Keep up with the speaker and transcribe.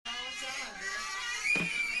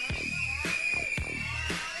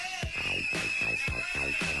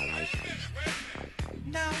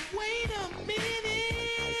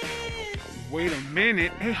Wait a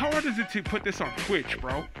minute. Hey, how hard is it to put this on Twitch,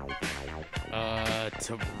 bro?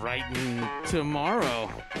 Tomorrow.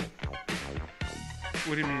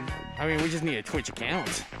 What do you mean? I mean, we just need a Twitch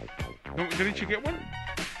account. No, didn't you get one?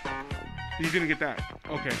 You didn't get that.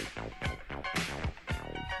 Okay.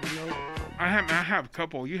 Nope. I have a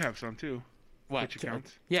couple. You have some too. What? Twitch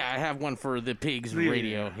accounts. Yeah, I have one for the Pigs Yeah,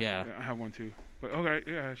 radio. Yeah. I have one too. But okay,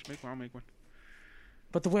 yeah, I'll make one.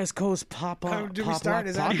 But the West Coast pop-up do we start?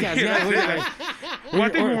 Is that- podcast. Yeah, well, I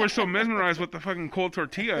think we were so mesmerized with the fucking cold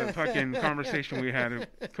tortilla fucking conversation we had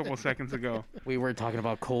a couple of seconds ago. We were talking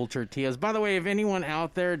about cold tortillas. By the way, if anyone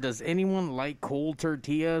out there, does anyone like cold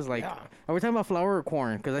tortillas? Like, Yeah. are we talking about flour or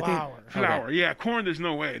corn? Because I Flour. think Flour, yeah, corn. There's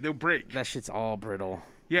no way they'll break. that shit's all brittle.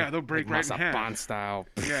 Yeah, they'll break Like right in half. Mazapan style.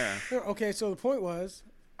 Yeah. Okay, so the point was,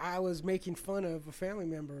 I was making fun of a family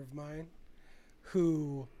member of mine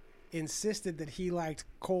who insisted that he liked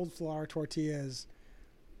cold flour tortillas,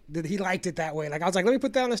 that he liked it that way. Like, I was like, let me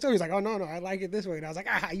put that on the stove. He's like, oh, no, I like it this way. And I was like,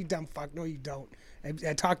 you dumb fuck. No, you don't.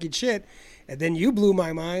 And talking shit. And then you blew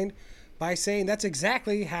my mind by saying that's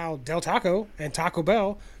exactly how Del Taco and Taco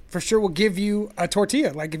Bell for sure will give you a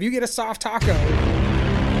tortilla. Like, if you get a soft taco,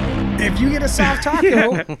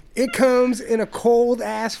 it comes in a cold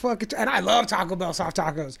ass fucking. And I love Taco Bell soft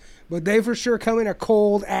tacos, but they for sure come in a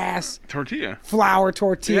cold ass Tortilla. flour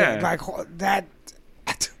tortilla. Yeah. Like that.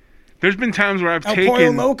 There's been times where I've El Pollo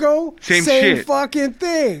taken Loco, same same shit. fucking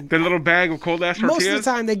thing. the little bag of cold ass Most tortillas. of the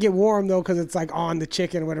time they get warm though because it's like on the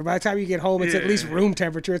chicken or whatever. By the time you get home, it's at Yeah. least room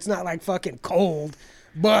temperature. It's not like fucking cold,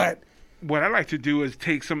 but What I like to do is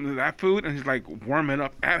take some of that food and just like warm it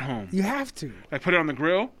up at home. you have to. Like put it on the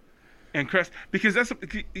grill and crust, because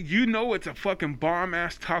it's a fucking bomb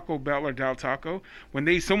ass Taco Bell or Del Taco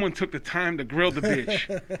when someone took the time to grill the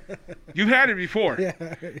bitch. You've had it before,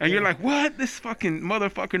 and you're like, what? This fucking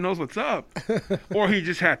motherfucker knows what's up, or he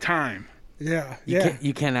just had time. Yeah,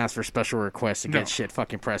 You can't ask for special requests to get No. shit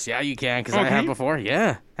fucking pressed. Yeah, you can, because Oh, I can have you? before.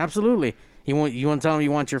 Yeah, absolutely. You want to tell them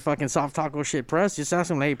you want your fucking soft taco shit pressed? Just ask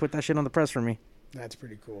them, hey, put that shit on the press for me. That's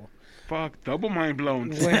pretty cool. Fuck, double mind blown.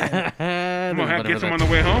 When, I'm gonna have to get some on the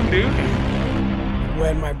way home, dude.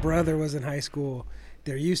 when my brother was in high school,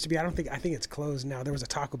 there used to be, I think it's closed now. There was a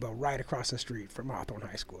Taco Bell right across the street from Hawthorne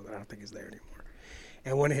High School that I don't think is there anymore.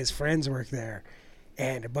 And one of his friends worked there,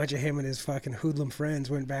 and a bunch of him and his fucking hoodlum friends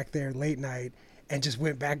went back there late night and just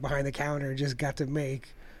went back behind the counter and just got to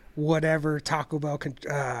make whatever Taco Bell,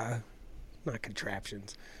 not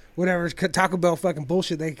contraptions, whatever Taco Bell fucking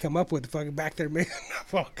bullshit they could come up with, fucking back there making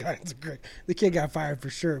up all kinds of great. The kid got fired for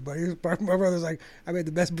sure, but my brother's like, I made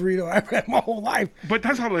the best burrito I've had my whole life. But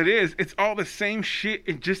that's all it is. It's all the same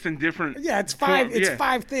shit, just in different. Yeah, it's five. form. It's Yeah.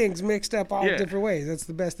 5 things mixed up all Yeah. different ways. That's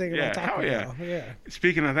the best thing Yeah, about Taco hell yeah. Bell. Yeah.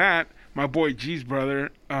 Speaking of that, my boy G's brother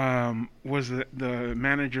was the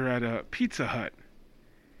manager at a Pizza Hut,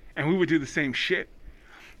 and we would do the same shit.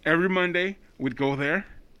 Every Monday, we'd go there,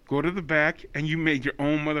 go to the back, and you made your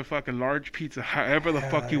own motherfucking large pizza, however the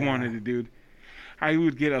fuck you wanted it, dude. I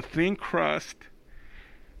would get a thin crust,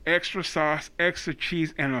 extra sauce, extra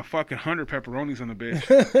cheese, and a fucking 100 pepperonis on the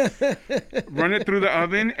bitch. Run it through the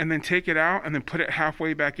oven, and then take it out, and then put it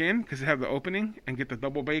halfway back in, because it have the opening, and get the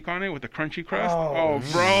double bake on it with the crunchy crust. Oh,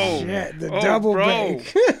 bro. shit, the double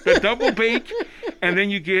bake. The double bake, and then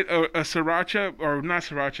you get a sriracha, or not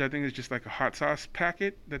sriracha, I think it's just like a hot sauce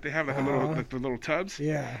packet that they have, like a little, like the little tubs,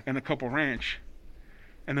 Yeah. and a couple ranch.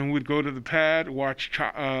 And then we'd go to the pad, watch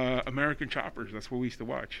American Choppers. That's what we used to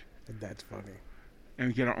watch. That's funny.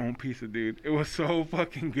 And get our own pizza, dude. It was so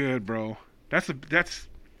fucking good, bro. That's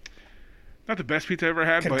not the best pizza I ever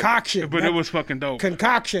had, Concoction. but it was fucking dope.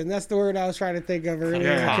 Concoction. That's the word I was trying to think of earlier.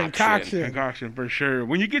 Yeah. Concoction. Concoction for sure.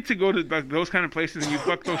 When you get to go to like those kind of places and you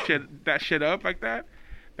fuck that shit up like that,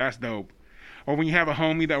 that's dope. Or when you have a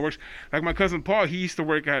homie that works, like my cousin Paul, he used to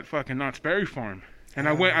work at fucking Knott's Berry Farm, and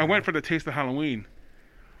I went for the Taste of Halloween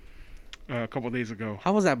a couple of days ago.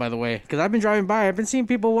 How was that, by the way? Because I've been driving by. I've been seeing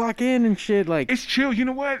people walk in and shit. Like, It's chill. You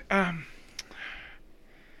know what?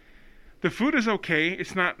 The food is okay.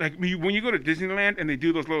 It's not like when you go to Disneyland and they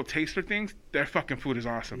do those little taster things. Their fucking food is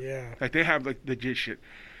awesome. Yeah. Like they have like legit shit.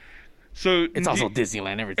 So it's also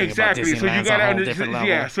Disneyland. Everything exactly. about So you Disneyland's got a whole to different level.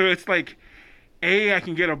 yeah. So it's like, I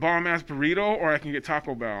can get a bomb ass burrito or I can get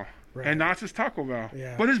Taco Bell. Right. And Knott's is Taco Bell.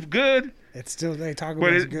 Yeah. But it's good. It's still, they talk But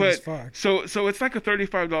about as it's good as fuck. so it's like a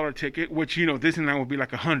 $35 ticket, which Disneyland would be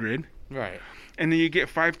like $100. Right. And then you get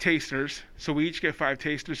 5 tasters. So we each get 5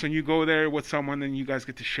 tasters. So you go there with someone, then you guys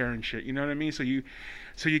get to share and shit. You know what I mean? So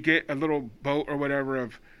you get a little boat or whatever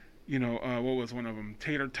of, what was one of them?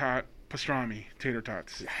 Tater tot pastrami tater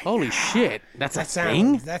tots. Holy shit. That's a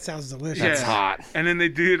thing? That sounds delicious. That's hot. And then they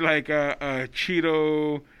did like a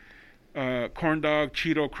Cheeto corn dog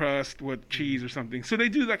Cheeto crust with cheese or something. So they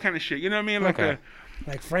do that kind of shit. You know what I mean? Like Okay.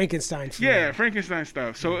 Like Frankenstein food. yeah, Frankenstein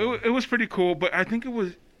stuff. So it was pretty cool. But I think it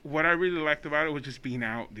was what I really liked about it was just being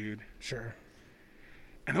out, dude. Sure.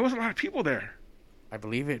 And there was a lot of people there. I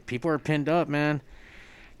believe it. People are pinned up, man.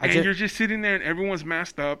 And you're just sitting there and everyone's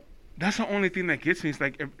masked up. That's the only thing that gets me. It's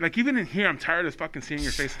like even in here, I'm tired of fucking seeing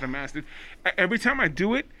your face with a mask. Dude. Every time I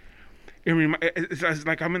do it, it's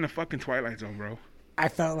like I'm in the fucking Twilight Zone, bro. I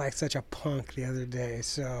felt like such a punk the other day.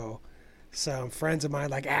 So some friends of mine,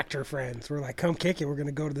 like actor friends, were like, come kick it. We're going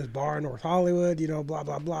to go to this bar in North Hollywood, you know, blah,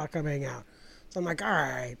 blah, blah. Come hang out. So I'm like, all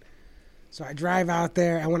right. So I drive out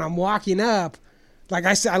there. And when I'm walking up, like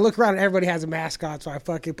I said, I look around and everybody has a mask on. So I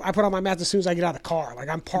put on my mask as soon as I get out of the car. Like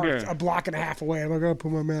I'm parked a block and a half away. I'm like, I'll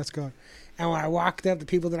put my mask on. And when I walked up, the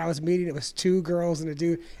people that I was meeting, it was 2 girls and a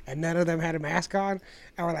dude, and none of them had a mask on.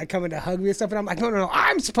 And were like coming to hug me and stuff. And I'm like, no,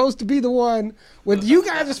 I'm supposed to be the one when you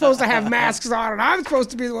guys are supposed to have masks on, and I'm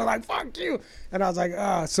supposed to be the one like, fuck you. And I was like,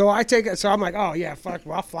 oh, so I take it. So I'm like, oh yeah, fuck,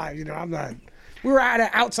 well, I'll fly. You know, I'm not. We were at an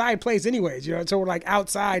outside place anyways, you know. So we're like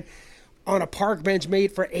outside on a park bench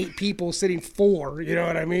made for 8 people, sitting 4. You know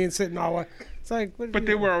what I mean? Sitting all. It's like, but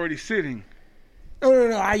they were already sitting.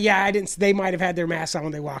 No. I didn't. They might have had their masks on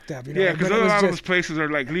when they walked up. You know? Yeah, because a But it was lot of just- those places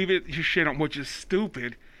are like, leave your shit on, which is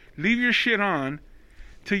stupid. Leave your shit on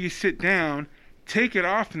till you sit down. Take it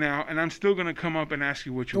off now, and I'm still gonna come up and ask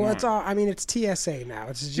you what you Well, want. it's all. I mean, it's TSA now.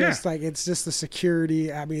 It's just like it's just the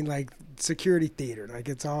security. I mean, like security theater. Like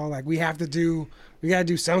it's all like we gotta do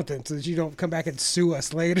something so that you don't come back and sue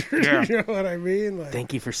us later. Yeah. You know what I mean? Like,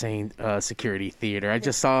 Thank you for saying security theater. I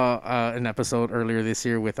just saw an episode earlier this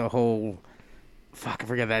year with a whole. Fuck, I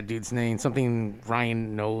forget that dude's name. Something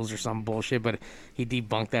Ryan knows or some bullshit, but he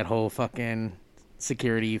debunked that whole fucking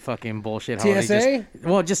security fucking bullshit. How they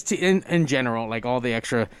TSA? just in general, like all the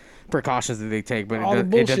extra precautions that they take, but all the it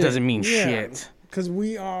bullshit. doesn't mean shit. Because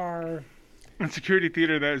we are. And security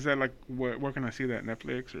theater, is that like where can I see that?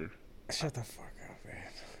 Netflix or? Shut the fuck up,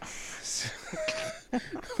 man.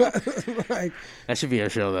 Like, That should be a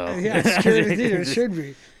show, though. yeah, security theater should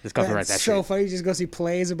be. Just copyright That's that so shit. funny. You just go see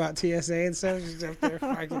plays about TSA and stuff. Just up there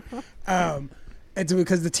fucking. It's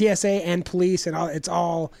because the TSA and police and all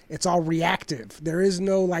it's all reactive. There is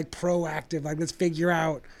no like proactive. Like let's figure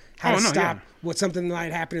out how to stop what something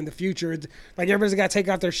might happen in the future. It's, like everybody's got to take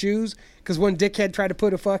off their shoes because one dickhead tried to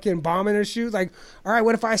put a fucking bomb in his shoes. Like, all right,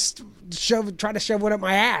 what if I try to shove one up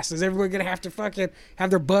my ass? Is everyone gonna have to fucking have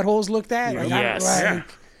their buttholes looked at? Like, Yes.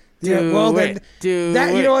 Yeah. Well, then Do that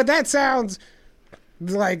it. you know what that sounds.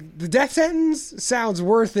 Like the death sentence sounds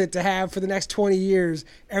worth it to have for the next 20 years.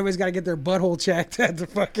 Everybody's got to get their butthole checked at the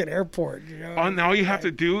fucking airport. You know? And all you have to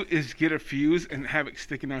do is get a fuse and have it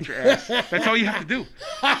sticking out your ass. That's all you have to do.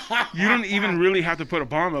 You don't even really have to put a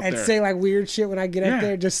bomb up and there. say like weird shit when I get Yeah. up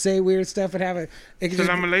there. Just say weird stuff and have it. It can just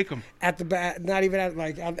Salam alaikum. at the back, not even at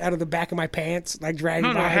like out of the back of my pants, like dragging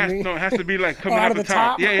No, it behind me. it has to be like coming out out of the the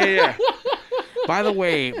top. top? Yeah. By the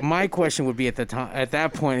way, my question would be at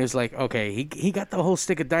that point is like, okay, he got the whole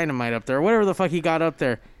stick of dynamite up there, or whatever the fuck he got up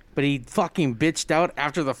there, but he fucking bitched out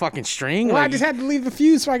after the fucking string. Well, I like, just had to leave the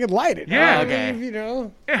fuse so I could light it. Yeah. I Okay. mean, you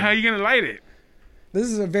know, Yeah, how you gonna light it? this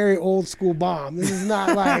is a very old school bomb. This is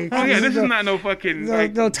not like. Oh yeah, this is not no fucking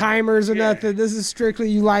like. no timers or Yeah. nothing. This is strictly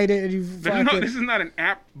you light it and you fucking. This is not an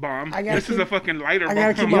app bomb. I gotta This is keep- a fucking lighter I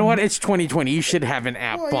gotta bomb. keep you know what? It's 2020. You should have an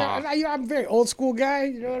app Well, bomb. I'm a very old school guy.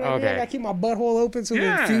 You know what I mean? Okay. I gotta keep my butthole open so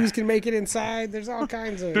Yeah. the fuse can make it inside. There's all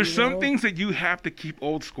kinds of. There's you some know? things that you have to keep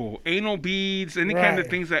old school. Anal beads, any kind of Right.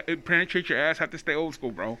 things that penetrate your ass have to stay old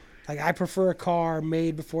school, bro. Like I prefer a car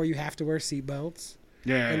made before you have to wear seatbelts.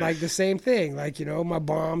 Yeah. And like the same thing, like you know, my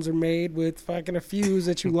bombs are made with fucking a fuse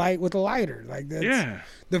that you light with a lighter. Like that's Yeah.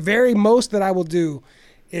 the very most that I will do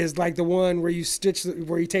is like the one where you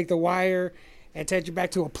where you take the wire and attach it back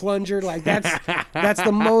to a plunger. Like that's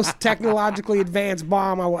the most technologically advanced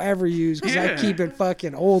bomb I will ever use because I Yeah. keep it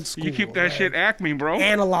fucking old school. You keep that like, shit Acme, bro.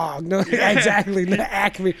 analog. No, exactly. No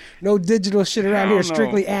Acme. No digital shit around Hell here. no.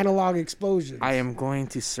 Strictly analog explosions. I am going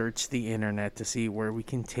to search the internet to see where we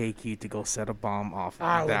can take you to go set a bomb off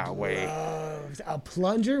I that would way. love a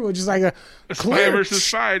plunger, which is like a Spy versus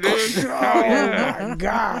spy, dude. Oh Hell yeah. my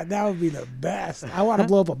god, that would be the best. I want to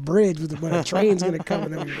blow up a bridge when a train's gonna come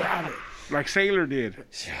and then we rob it. Like Sailor did.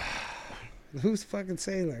 Who's fucking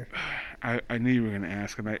sailor? I knew you were gonna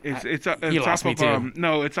ask, and it's You off lost me of too.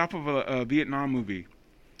 no, it's off of a Vietnam movie.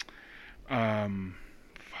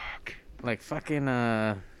 Fuck. Like fucking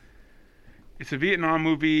It's a Vietnam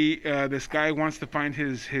movie. This guy wants to find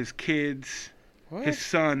his kids, What? his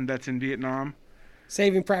son that's in Vietnam.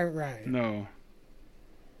 Saving Private Ryan. No.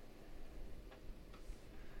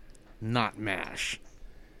 not MASH.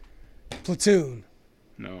 Platoon.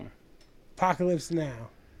 No. Apocalypse Now.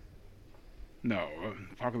 No.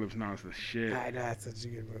 Apocalypse Now is the shit. I know, that's such a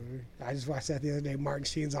good movie. I just watched that the other day. Martin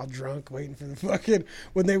Sheen's all drunk, waiting for the fucking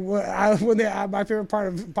my favorite part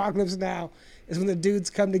of Apocalypse Now is when the dudes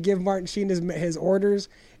come to give Martin Sheen his orders,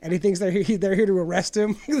 and he thinks they're here to arrest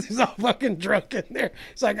him. He's all fucking drunk in there.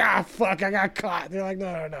 It's like, fuck, I got caught. They're like,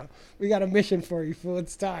 no, we got a mission for you, fool.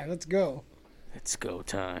 It's time. Let's go. It's go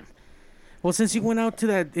time. Well, since you went out to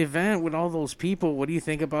that event with all those people, what do you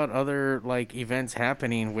think about other like events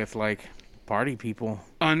happening with like party people?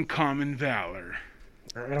 Uncommon Valor.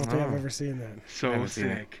 I don't think I've ever seen that. So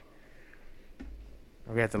sick.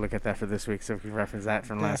 We have to look at that for this week, so if we reference that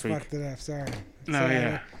from last week. Fucked it up. Sorry. No,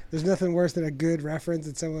 yeah. There's nothing worse than a good reference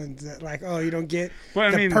and someone's like, oh, you don't get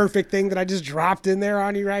Well, the perfect thing that I just dropped in there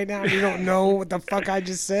on you right now. You don't know what the fuck I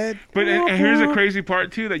just said. But and here's the crazy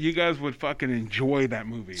part too, that you guys would fucking enjoy that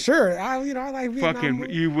movie. Sure, I like Vietnam Fucking,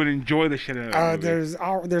 movies. you would enjoy the shit out of that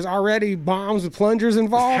movie. There's already bombs with plungers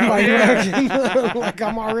involved. Hell Like, yeah. like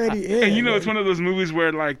I'm already in. And you know, it's one of those movies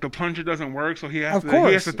where like the plunger doesn't work, so he has Of to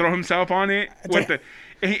course. throw himself on it with the.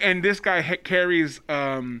 And this guy carries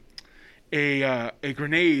a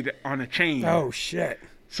grenade on a chain. Oh shit!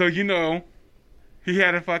 So you know, he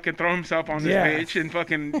had to fucking throw himself on this bitch and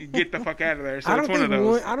fucking get the fuck out of there. So it's one of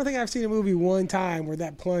those. I don't think I've seen a movie one time where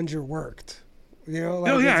that plunger worked. You know,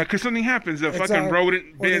 like Oh yeah, because something happens. The fucking rodent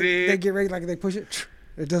or bit they it. get ready, like they push it.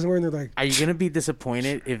 It doesn't work. And they're like, Are you gonna be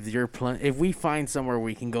disappointed if if we find somewhere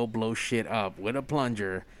we can go blow shit up with a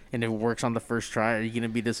plunger and it works on the first try? Are you gonna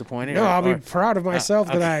be disappointed? no, I'll be proud of myself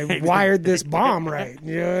that I wired this bomb right.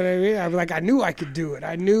 You know what I mean? I'm like, I knew I could do it.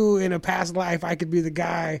 I knew in a past life I could be the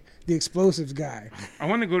guy, the explosives guy. I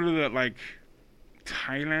want to go to the like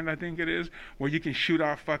Thailand, I think it is, where you can shoot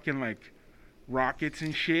off fucking like rockets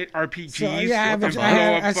and shit, RPGs. So yeah,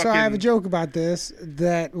 I have a joke about this.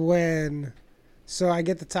 That so I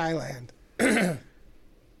get to Thailand,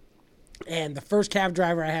 and the first cab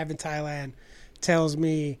driver I have in Thailand tells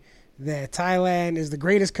me that Thailand is the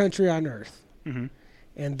greatest country on earth,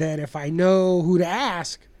 and that if I know who to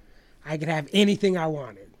ask, I could have anything I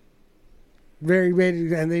wanted. Very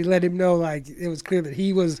ready, and they let him know like it was clear that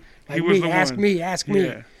he was like ask me.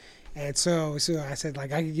 Yeah. And so I said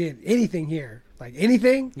like I could get anything here, like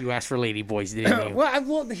anything. You asked for lady boys, didn't you?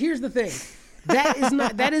 Well, here's the thing.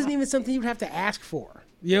 That isn't even something you'd have to ask for.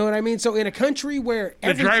 You know what I mean? So in a country where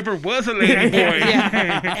the driver was a lady boy.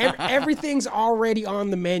 everything's already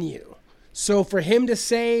on the menu. So for him to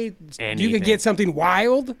say you could get something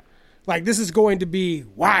wild, like this is going to be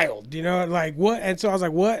wild, you know, like what? And so I was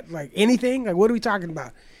like, what? Like anything? Like what are we talking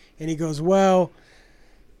about? And he goes, well,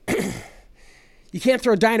 you can't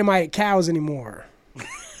throw dynamite at cows anymore.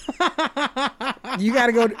 You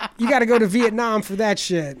gotta go to Vietnam for that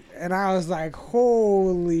shit. And I was like,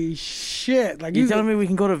 holy shit. Like you telling me we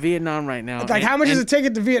can go to Vietnam right now? Like how much is a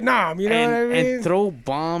ticket to Vietnam? You know what I mean? And throw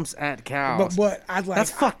bombs at cows. But I'd like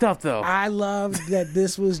that's fucked up though. I loved that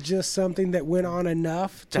this was just something that went on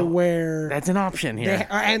enough to where that's an option here.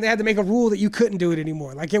 And they had to make a rule that you couldn't do it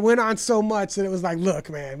anymore. Like it went on so much that it was like,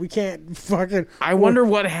 look, man, we can't fucking. I wonder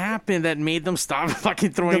what happened that made them stop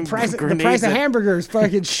fucking throwing grenades. The price of hamburgers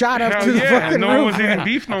fucking shot up to the fucking no roof. one was eating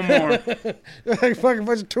beef no more. Like fucking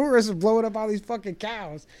bunch of tourists blowing up all these fucking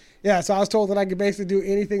cows. Yeah, so I was told that I could basically do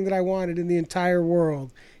anything that I wanted in the entire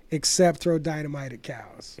world except throw dynamite at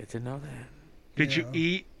cows. Good to know that. Did you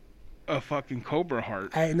eat a fucking cobra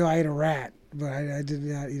heart? I ate a rat, but I did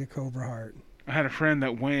not eat a cobra heart. I had a friend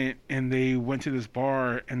that went to this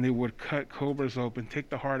bar and they would cut cobras open, take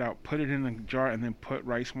the heart out, put it in a jar, and then put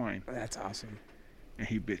rice wine. That's awesome. And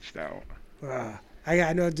he bitched out.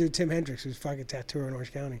 I know a dude, Tim Hendricks, who's fucking tattooer in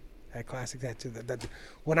Orange County. That classic tattoo. That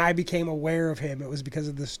when I became aware of him, it was because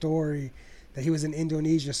of the story that he was in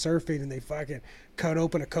Indonesia surfing and they fucking cut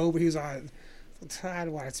open a cobra. He was on. I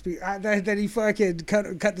don't want to speak. That he fucking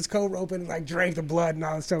cut this cobra open and like drank the blood and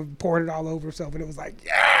all that stuff, poured it all over himself, and it was like,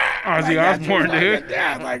 yeah, Ozzy Osbourne, dude.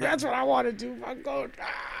 Yeah, like that's what I want to do.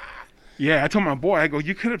 Yeah, I told my boy, I go,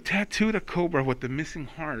 you could have tattooed a cobra with the missing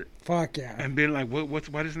heart. Fuck yeah. And been like,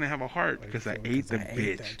 why doesn't it have a heart? Because I ate the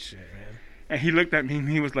bitch. That shit, man. And he looked at me and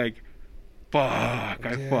he was like, fuck,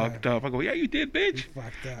 I fucked up. I go, yeah, you did, bitch. You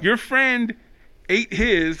fucked up. Your friend ate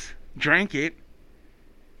his, drank it,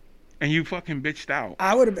 and you fucking bitched out.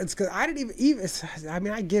 I would have been, because I didn't even, I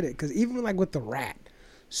mean, I get it, because even like with the rat,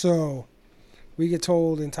 so we get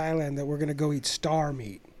told in Thailand that we're going to go eat star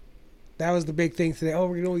meat. That was the big thing today. Oh,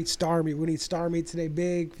 we're going to go eat star meat. We're going to eat star meat today.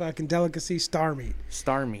 Big fucking delicacy, star meat.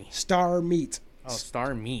 Star meat. Star meat. Oh,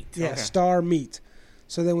 star meat. Yeah, okay. Star meat.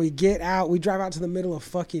 So then we drive out to the middle of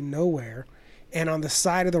fucking nowhere, and on the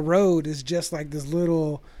side of the road is just like this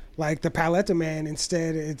little Like the paleta man,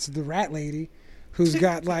 instead it's the rat lady who's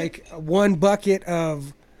got like one bucket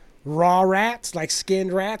of raw rats, like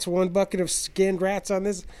skinned rats, one bucket of skinned rats on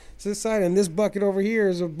this side, and this bucket over here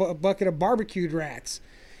is a bucket of barbecued rats.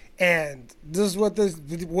 And this is what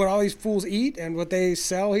all these fools eat and what they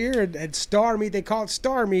sell here. And star meat, they call it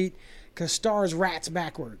star meat because star is rats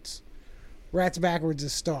backwards. Rats backwards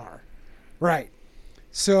is star. Right.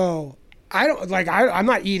 So I'm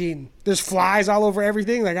not eating. There's flies all over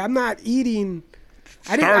everything. Like I'm not eating.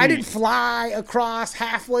 I didn't fly across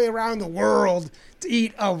halfway around the world to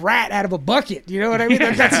eat a rat out of a bucket. You know what I mean?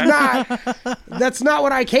 Like, that's not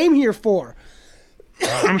what I came here for.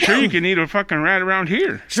 I'm sure you can eat a fucking rat around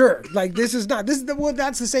here. Sure. Like that's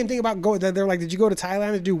the same thing about going. They're like, did you go to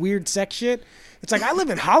Thailand to do weird sex shit? It's like I live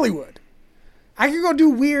in Hollywood. I can go do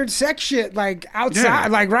weird sex shit like outside. Yeah.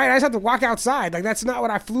 Like right, I just have to walk outside. Like that's not what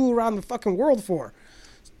I flew around the fucking world for.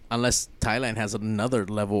 Unless Thailand has another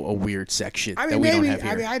level of weird sex shit I mean, that we maybe. don't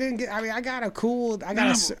have here.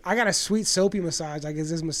 I got a sweet soapy massage. Like, is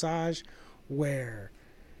this massage where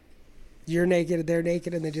you're naked, they're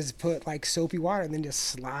naked, and they just put like soapy water and then just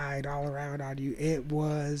slide all around on you. It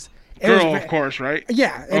was Of course, right?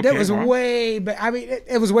 Yeah, and Okay, it was well. way. I mean,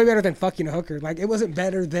 it was way better than fucking a hooker. Like, it wasn't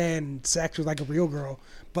better than sex with like a real girl,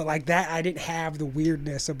 but like that, I didn't have the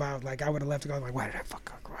weirdness about like I would have left it going like, why did I fuck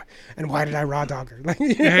her, and why did I raw dog her? Like,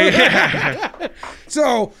 Yeah.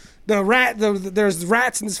 so there's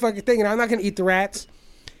rats in this fucking thing, and I'm not gonna eat the rats.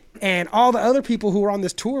 And all the other people who were on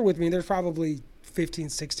this tour with me, there's probably 15,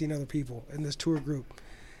 16 other people in this tour group.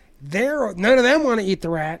 None of them want to eat the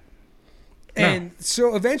rat. And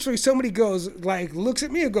so eventually somebody looks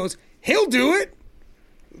at me and goes, he'll do it.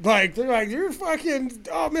 Like, they're like, you're fucking,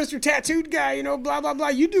 Mr. Tattooed guy, you know, blah, blah, blah.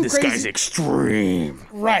 You do This crazy. guy's extreme.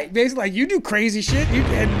 Right. Basically, like, you do crazy shit.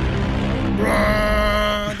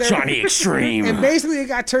 Johnny Extreme. And basically it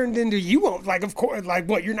got turned into, you won't, like, of course, like,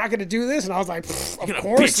 what, you're not going to do this? And I was like, of You're gonna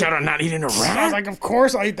course. bitch out on not eating a I was rat? like, of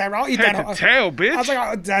course I'll eat that. I'll eat Head that. to tail, bitch. I was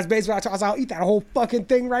like, that's basically what I was like, I'll eat that whole fucking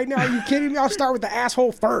thing right now. Are you kidding me? I'll start with the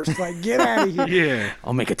asshole first. Like, get out of here. Yeah.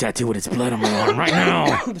 I'll make a tattoo with its blood on my arm right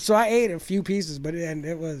now. So I ate a few pieces, but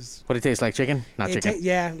it was... What it tastes like, chicken? Not chicken.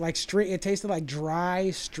 Yeah, like it tasted like dry,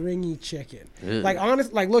 stringy chicken. Ew. Like,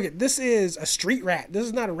 honest, like, look, this is a street rat. This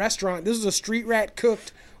is not a restaurant. This is a street rat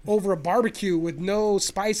cooked over a barbecue with no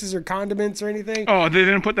spices or condiments or anything. Oh, they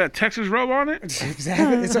didn't put that Texas rub on it?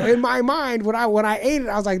 Exactly. So in my mind, when I ate it,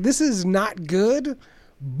 I was like, this is not good,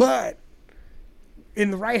 but in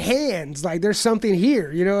the right hands, like there's something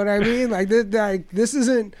here. You know what I mean? Like this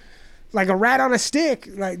isn't like a rat on a stick.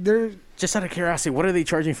 Like there's. Just out of curiosity, what are they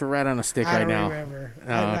charging for rat on a stick right now? I don't remember.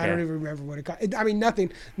 Oh, I okay. don't even remember what it cost. I mean,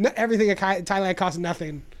 nothing. Everything in Thailand costs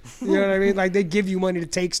nothing. You know what I mean? Like they give you money to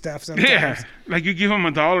take stuff sometimes. Yeah. Like you give them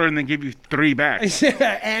 $1 and they give you 3 back.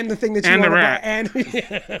 And the thing that you And the want rat. to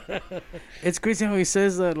buy. And It's crazy how he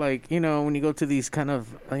says that, like, you know, when you go to these kind of,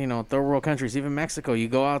 you know, third world countries, even Mexico, you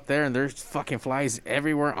go out there and there's fucking flies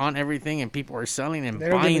everywhere on everything and people are selling and They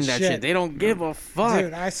don't give buying a that shit. shit. They don't give a fuck.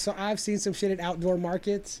 dude, I've seen some shit at outdoor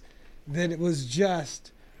markets that it was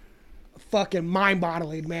just fucking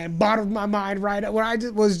mind-boggling, man. Bottled my mind right up. When I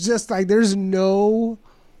was just like, there's no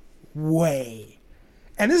way.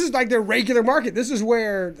 And this is like their regular market. This is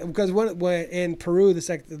where, because when in Peru,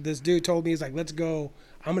 this dude told me, he's like, let's go.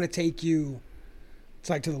 I'm going to take you. It's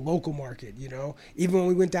like to the local market, you know. Even when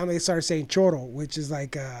we went down, they started saying choro, which is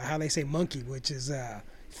like how they say monkey, which is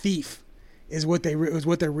thief, is what they're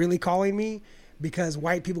really calling me, because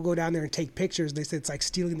white people go down there and take pictures. They said it's like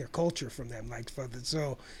stealing their culture from them,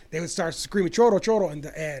 so they would start screaming choro choro,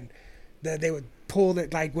 and they would pull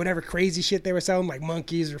it, like whatever crazy shit they were selling, like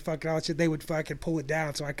monkeys or fucking all that shit. They would fucking pull it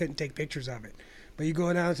down, so I couldn't take pictures of it. But you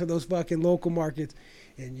go down to those fucking local markets,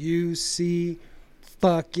 and you see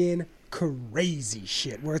fucking crazy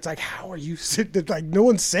shit where it's like, how are you sick? Like no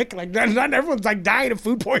one's sick, like not everyone's like dying of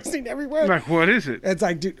food poisoning everywhere. Like, what is it? It's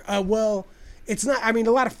like, dude, well, it's not. I mean,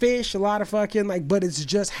 a lot of fish, a lot of fucking like, but it's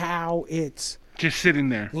just how it's Just sitting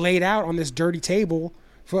there. laid out on this dirty table.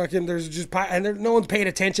 Fucking, there's just no one's paying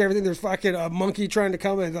attention to everything. There's fucking a monkey trying to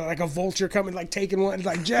come in, like a vulture coming, like taking one,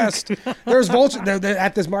 like just there's vultures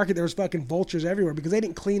at this market. There was fucking vultures everywhere because they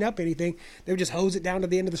didn't clean up anything. They would just hose it down to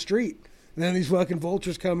the end of the street. And then these fucking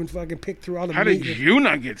vultures come and fucking pick through all the How meat. did you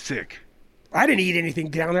not get sick? I didn't eat anything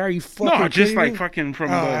down there. Are you fucking No, just kidding like me? fucking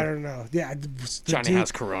from I the... don't know. Yeah, Johnny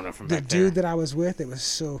has corona from the back dude there. that I was with, it was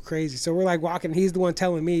so crazy. So we're like walking. He's the one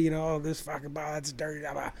telling me, you know, oh, this fucking ball, that's dirty.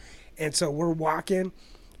 Blah, blah. And so we're walking,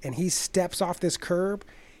 and he steps off this curb,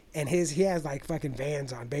 and he has like fucking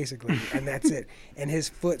Vans on basically, and that's it. And his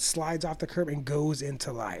foot slides off the curb and goes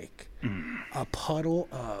into like a puddle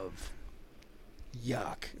of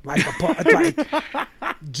yuck. Like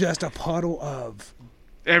just a puddle of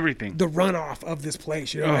Everything. the runoff of this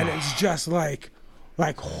place, you know, and it's just like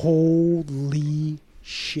holy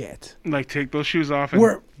shit. Like, take those shoes off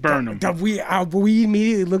and burn them. We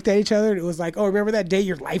immediately looked at each other and it was like, oh, remember that day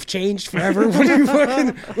your life changed forever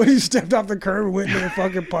when you stepped off the curb and went into the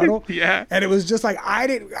fucking puddle? Yeah. And it was just like,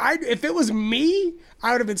 if it was me,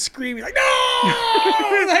 I would have been screaming like, no,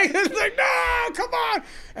 like, it's like, no, come on.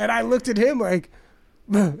 And I looked at him like,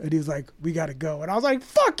 and he was like, we gotta go. And I was like,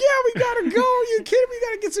 fuck yeah, we gotta go. You kidding me? You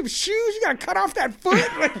gotta get some shoes. You gotta cut off that foot.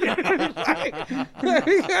 Like,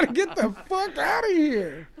 we gotta get the fuck out of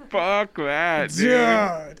here. Fuck that,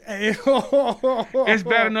 dude. Dude. It's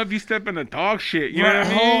bad enough you step in the dog shit. You know what I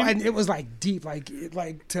mean? And it was like deep,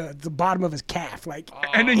 like to the bottom of his calf. Like,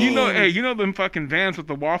 And then you know them fucking Vans with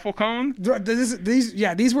the waffle cone?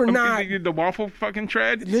 these were not. The waffle fucking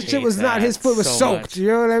tread? This shit was not. His foot was so soaked. much. You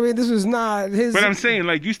know what I mean? This was not his. But I'm saying,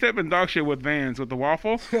 like, you step in dog shit with Vans with the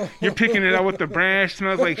waffle, you're picking it out with the branch,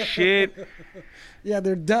 smells like shit. Yeah,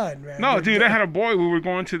 they're done, man. No, They're dude, done. I had a boy. We were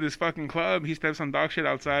going to this fucking club. He steps on dog shit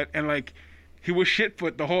outside, and like, he was shit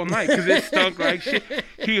foot the whole night because it stunk like shit.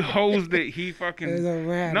 He hosed it. He fucking It doesn't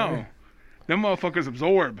matter. no. Them motherfuckers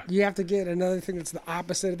absorb. You have to get another thing that's the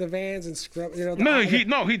opposite of the Vans and scrub. You know.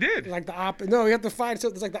 He did. Like the No, you have to find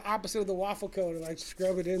something that's like the opposite of the waffle cone and like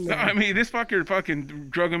scrub it in there. I mean, this fucker fucking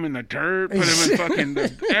drug him in the dirt, put him in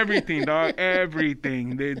fucking everything, dog.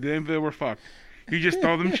 Everything. They were fucked. You just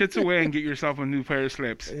throw them shits away and get yourself a new pair of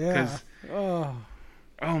slips. Yeah.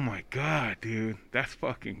 Oh my god, dude, that's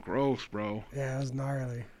fucking gross, bro. yeah, it was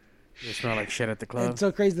gnarly. You smell like shit at the club. It's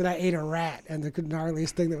so crazy that I ate a rat, and the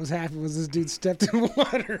gnarliest thing that was happening was this dude stepped in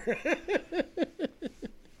water.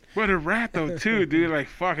 What a rat though, too, dude. Like,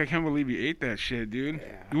 fuck, I can't believe you ate that shit, dude.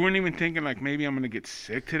 Yeah. You weren't even thinking like maybe I'm gonna get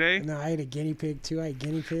sick today. No, I ate a guinea pig too. I ate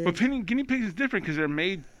guinea pig. But guinea pigs is different because they're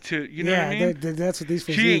made to, you know what I mean? That's what these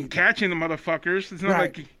fish She eat. ain't catching the motherfuckers. It's not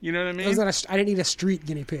Right. like, you know what I It mean? was not I didn't eat a street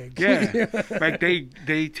guinea pig. Yeah, like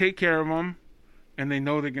they take care of them, and they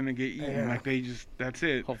know they're gonna get eaten. Yeah. Like that's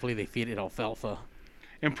it. Hopefully they feed it alfalfa.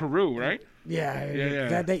 In Peru, right? Yeah.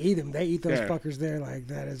 That they eat them. They eat those Yeah. fuckers there. Like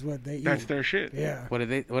that is what they eat. That's their shit. Yeah. What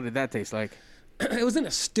did that taste like? It was in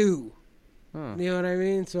a stew. Huh. You know what I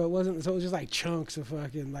mean? So it wasn't. So it was just like chunks of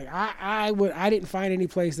fucking. Like I didn't find any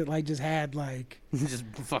place that like just had like. Just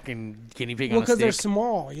fucking guinea pig Well, on a because they're stick.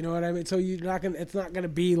 small. You know what I mean? So you're not gonna. It's not gonna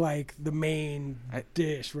be like the main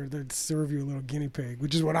dish where they serve you a little guinea pig,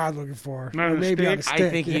 which is what I was looking for. Not Or a maybe on a stick? stick. I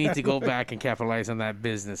think you yeah. need to go back and capitalize on that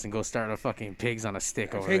business and go start a fucking pigs on a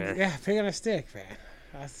stick over Pig, there. yeah, pig on a stick, man.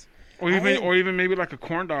 That's, Or even maybe like a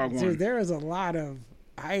corn dog one. dude, there was a lot of.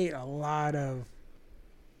 I ate a lot of.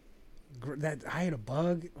 I ate a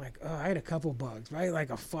bug. Like I ate a couple bugs, right?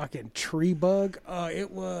 Like a fucking tree bug.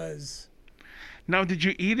 It was. Now, did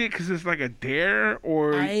you eat it because it's like a dare,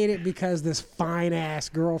 or I ate it because this fine ass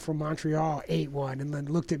girl from Montreal ate one and then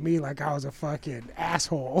looked at me like I was a fucking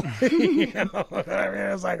asshole. You know what I mean?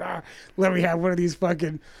 I was like, let me have one of these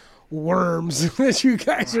fucking worms that you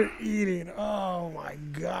guys are eating. Oh my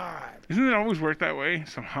god! doesn't it always work that way?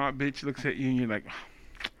 Some hot bitch looks at you and you're like,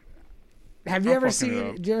 Have you I'm ever fucking it seen?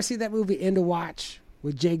 up. Did you ever see that movie End of Watch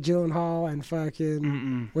with Jake Gyllenhaal and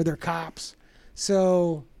fucking where they're cops?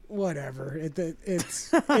 So whatever.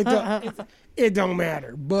 It don't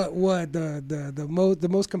matter. But what the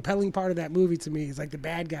most compelling part of that movie to me is like the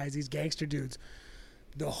bad guys, these gangster dudes.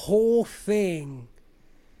 The whole thing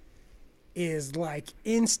is like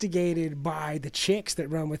instigated by the chicks that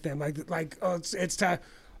run with them. Like oh it's time,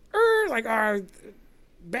 like our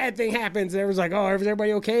bad thing happens and everyone's like, oh, is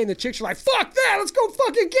everybody okay? And the chicks are like, fuck that, let's go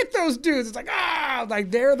fucking get those dudes. It's like,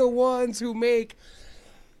 like they're the ones who make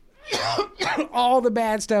all the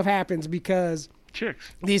bad stuff happens because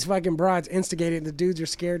chicks. these fucking broads instigated and the dudes are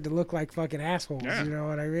scared to look like fucking assholes. Yeah. You know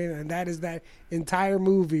what I mean? And that entire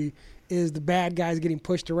movie is the bad guys getting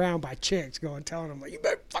pushed around by chicks telling them like, you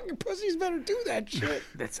better fucking pussies better do that shit.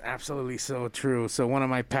 That's absolutely so true. So one of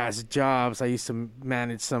my past jobs, I used to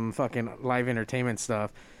manage some fucking live entertainment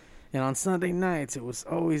stuff. And on Sunday nights, it was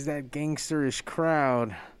always that gangsterish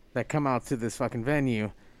crowd that come out to this fucking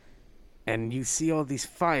venue. And you see all these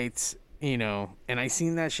fights, you know, and I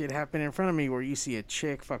seen that shit happen in front of me where you see a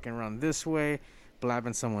chick fucking run this way,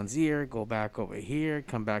 blabbing someone's ear, go back over here,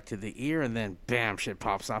 come back to the ear, and then bam, shit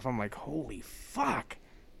pops off. I'm like, holy fuck.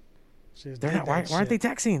 They're not, why aren't they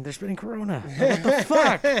texting? They're spitting Corona. What the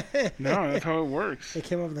fuck? No, that's how it works. They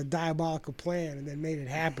came up with a diabolical plan and then made it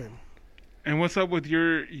happen. And what's up with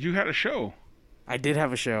you had a show. I did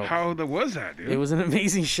have a show. How was that, dude? It was an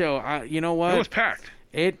amazing show. You know what? It was packed.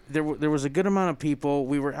 There was a good amount of people.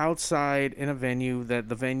 We were outside in a venue that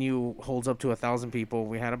the venue holds up to 1,000 people.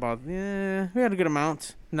 We had we had a good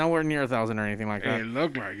amount. Nowhere near 1,000 or anything like that. It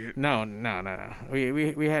looked like it. No.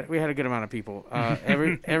 We had a good amount of people.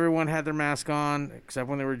 Everyone had their mask on except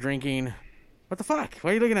when they were drinking. What the fuck?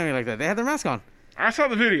 Why are you looking at me like that? They had their mask on. I saw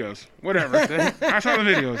the videos. Whatever. I saw the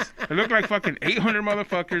videos. It looked like fucking 800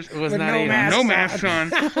 motherfuckers. It was With not no 800. mask. No masks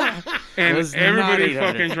on. And was not everybody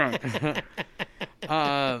 800. fucking drunk.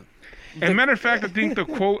 Uh, As a matter of fact, I think the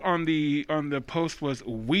quote on the post was,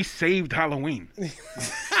 "We saved Halloween."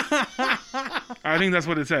 I think that's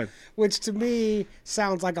what it said. Which to me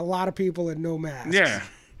sounds like a lot of people in no masks. Yeah.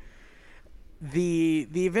 The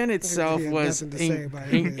event itself Yeah, was nothing to say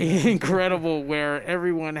about it. incredible, where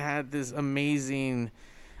everyone had this amazing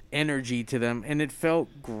energy to them, and it felt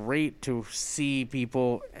great to see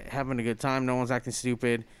people having a good time. No one's acting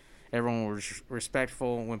stupid. Everyone was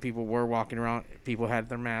respectful. When people were walking around, people had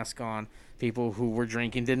their mask on. People who were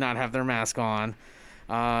drinking did not have their mask on.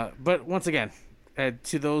 But once again,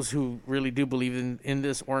 to those who really do believe in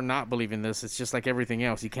this or not believe in this, it's just like everything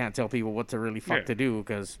else. You can't tell people what to really fuck to do,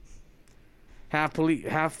 because half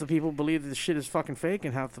the people believe this shit is fucking fake,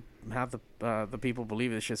 and half the people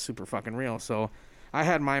believe this shit's super fucking real. So I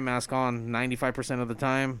had my mask on 95% of the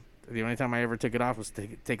time. The only time I ever took it off was to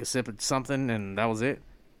take a sip of something, and that was it.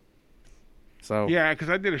 So Yeah, because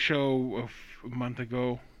I did a show a month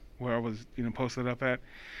ago where I was, posted up at,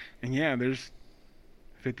 and yeah, there's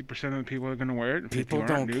 50% of the people are gonna wear it. And 50 people aren't,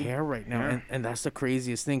 don't dude. care right now, Yeah. and that's the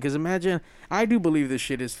craziest thing. Because imagine, I do believe this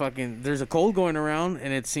shit is fucking. There's a cold going around,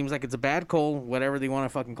 and it seems like it's a bad cold, whatever they want to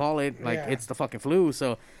fucking call it. Like Yeah. it's the fucking flu.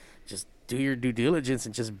 So just do your due diligence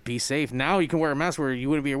and just be safe. Now you can wear a mask where you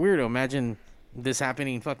wouldn't be a weirdo. Imagine this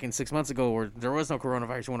happening fucking 6 months ago, where there was no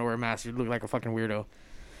coronavirus. You want to wear a mask, you'd look like a fucking weirdo.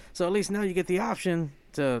 So at least now you get the option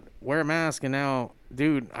to wear a mask. And now,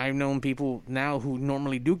 dude, I've known people now who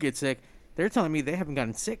normally do get sick. They're telling me they haven't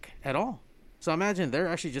gotten sick at all. So imagine they're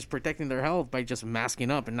actually just protecting their health by just masking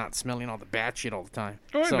up and not smelling all the bad shit all the time.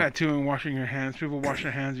 Oh, and So- that too, and washing your hands. People wash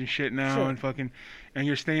their hands and shit now, Sure. and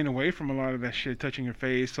you're staying away from a lot of that shit touching your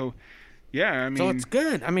face. So, yeah, I mean, So it's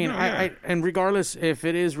good. I mean, No, and regardless if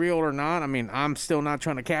it is real or not, I mean, I'm still not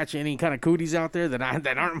trying to catch any kind of cooties out there that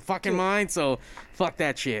aren't fucking mine. So fuck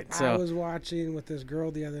that shit. I So was watching with this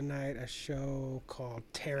girl the other night a show called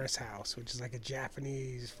Terrace House, which is like a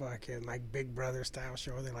Japanese fucking like Big Brother style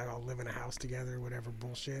show. They like all live in a house together, whatever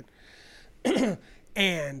bullshit.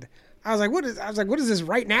 And I was like, what is this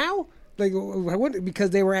right now? Like, what?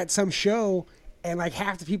 Because they were at some show and like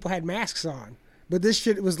half the people had masks on, but this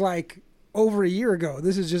shit was like over a year ago.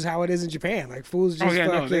 This is just how it is in Japan. Like fools just yeah,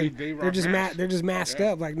 no, fucking, they they're rock just masks. they're just masked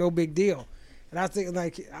Yeah. up, like no big deal. And I was thinking,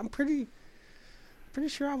 like, I'm pretty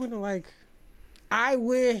sure I wouldn't like. I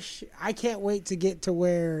can't wait to get to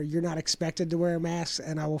where you're not expected to wear a mask,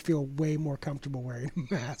 and I will feel way more comfortable wearing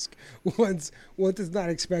a mask once it's not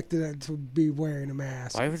expected to be wearing a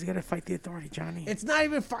mask. why was you gotta fight the authority, Johnny? It's not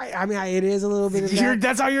even fight. I mean, it is a little bit of that.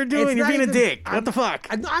 That's all you're It's doing. You're not being a even- dick. I'm- what the fuck?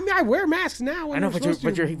 I mean, I wear masks now. When I know, I'm but you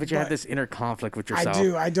supposed to, have this inner conflict with yourself. I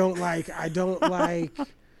do. I don't like. I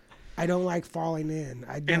don't like falling in.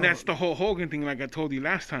 I don't. and that's the whole Hogan thing, like I told you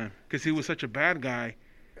last time, because he was such a bad guy.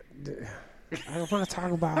 I don't want to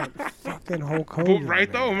talk about fucking Hulk But Hogan.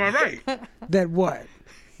 right though, am I right? That what?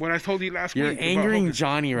 When I told you last You're week, about angering Hogan,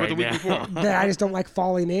 Johnny but right the week now. before. That I just don't like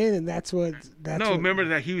falling in, and that's what. No, remember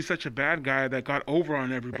that he was such a bad guy that got over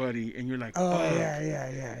on everybody, and you're like, Oh oh,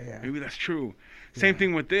 yeah. maybe that's true. Same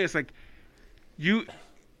thing with this. Like, you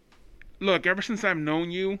look. Ever since I've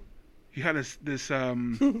known you, you had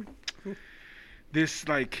this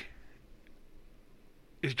like,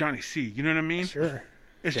 it's Johnny C. You know what I mean? Sure.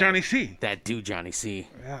 It's Yeah. Johnny C. That dude, Johnny C.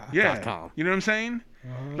 Yeah. Yeah. .com. You know what I'm saying?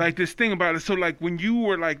 Like this thing about it. So like when you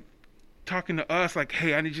were like talking to us, like,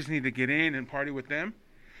 hey, I just need to get in and party with them.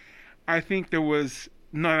 I think there was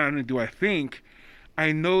not only do I think,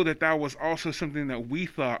 I know that was also something that we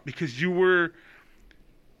thought, because you were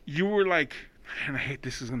like, and I hate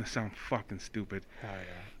this is gonna sound fucking stupid.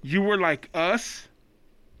 You were like us.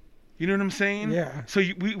 You know what I'm saying? Yeah. So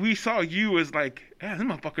we saw you as like, yeah, this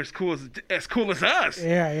motherfucker's as cool as us.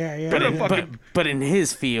 Yeah. But yeah. But in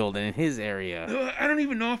his field and in his area. I don't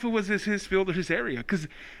even know if it was his field or his area, because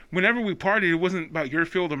whenever we partied, it wasn't about your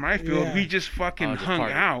field or my field. Yeah. We just fucking just hung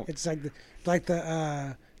partied. out. It's like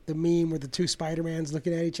the meme with the two Spider-Mans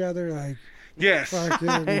looking at each other, like Yes. fucking.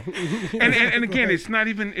 and again,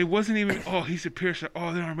 it wasn't even, oh, he's a piercer,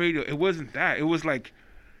 oh, they're on radio. It wasn't that. It was like,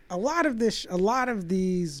 a lot of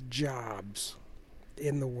these jobs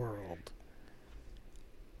in the world,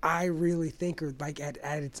 I really think are like at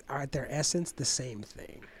their essence the same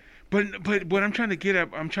thing. But what I'm trying to get at,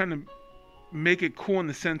 I'm trying to make it cool in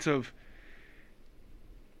the sense of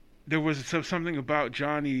there was something about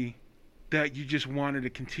Johnny that you just wanted to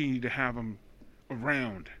continue to have him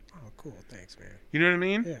around. Oh, cool. Thanks, man. You know what I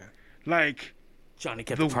mean? Yeah. Like Johnny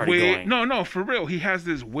kept the the party way. going. No, for real. He has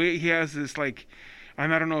this way. He has this like,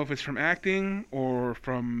 and I don't know if it's from acting or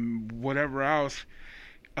from whatever else.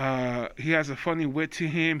 He has a funny wit to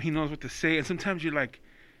him. He knows what to say, and sometimes you're like,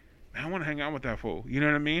 man, I want to hang out with that fool. You know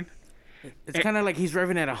what I mean? It's kind of like he's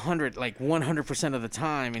revving at 100, like 100% of the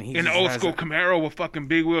time, and he In just an old has school a- Camaro with fucking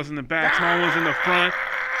big wheels in the back, small ones in the front.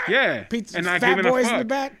 Yeah, Pizza, and not fat giving a boys fuck. in the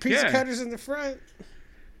back, pizza Yeah. cutters in the front.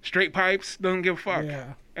 Straight pipes, doesn't give a fuck.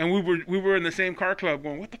 Yeah. And we were in the same car club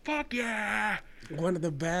going, what the fuck, yeah. One of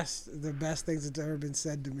the best things that's ever been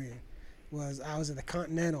said to me was I was at the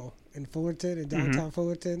Continental in Fullerton, in downtown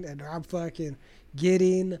Fullerton, and I'm fucking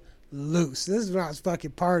getting loose. This is when I was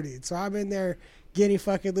fucking partying. So I'm in there getting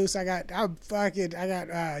fucking loose. I got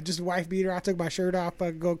just a wife beater. I took my shirt off,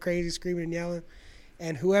 fucking go crazy, screaming and yelling.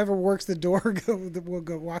 And whoever works the door will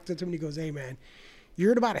go walk up to me and he goes, "Hey man,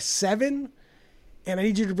 you're at about a 7. And I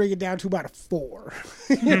need you to bring it down to about a 4.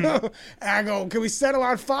 You know? And I go, can we settle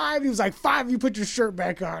on 5? He was like, 5, you put your shirt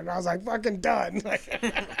back on. And I was like, fucking done.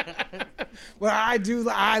 Well,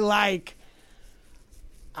 I like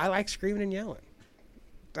screaming and yelling.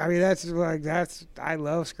 I mean, I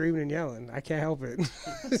love screaming and yelling. I can't help it.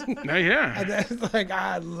 Yeah. And that's like,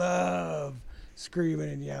 I love screaming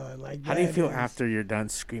and yelling. Like, How do you that feel is- after you're done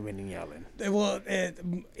screaming and yelling? Well, it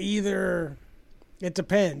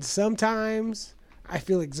depends. Sometimes I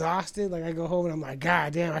feel exhausted. Like I go home and I'm like,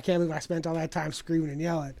 God damn, I can't believe I spent all that time screaming and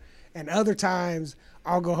yelling. And other times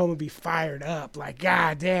I'll go home and be fired up. Like,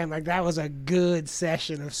 God damn, like that was a good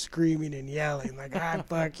session of screaming and yelling. Like I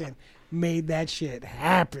fucking made that shit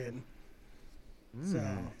happen. So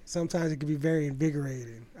sometimes it can be very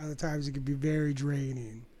invigorating. Other times it can be very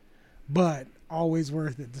draining. But always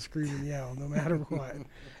worth it to scream and yell no matter what.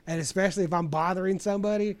 And especially if I'm bothering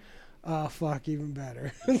somebody, fuck, even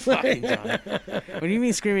better. Fucking Johnny. When you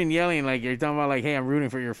mean screaming and yelling, like you're talking about like, hey, I'm rooting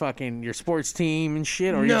for your sports team and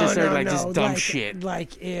shit, or you just start just dumb shit,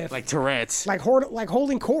 Like if like Tourette's. like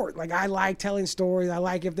holding court. Like I like telling stories. I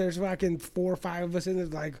like if there's fucking 4 or 5 of us in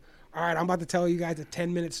it. Like, all right, I'm about to tell you guys a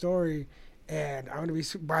 10-minute story, and I'm gonna be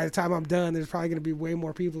by the time I'm done, there's probably gonna be way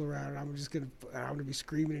more people around, and I'm gonna be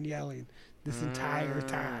screaming and yelling this entire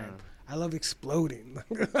time. I love exploding.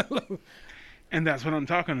 And that's what I'm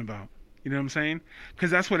talking about. You know what I'm saying?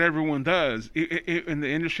 Because that's what everyone does. In the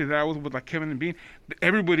industry that I was with, like Kevin and Bean,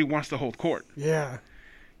 everybody wants to hold court. Yeah.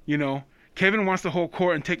 You know, Kevin wants to hold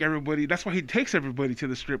court and take everybody. That's why he takes everybody to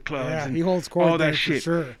the strip clubs. Yeah, and he holds court all there that for shit.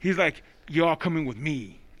 sure. He's like, y'all coming with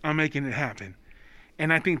me. I'm making it happen.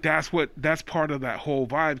 And I think that's part of that whole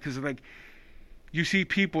vibe, because like you see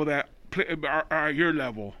people that are at your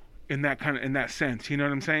level in that sense. You know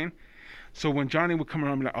what I'm saying? So when Johnny would come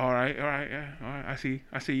around, and be like, all right, yeah, all right, I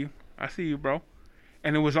see you, bro.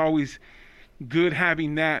 And it was always good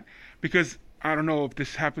having that, because I don't know if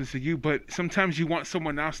this happens to you, but sometimes you want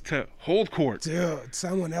someone else to hold court. Dude,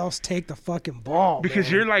 someone else take the fucking ball. Because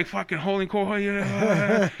man. you're like fucking holding court,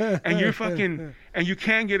 and you're fucking, and you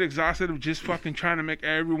can get exhausted of just fucking trying to make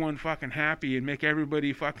everyone fucking happy and make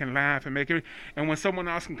everybody fucking laugh and and when someone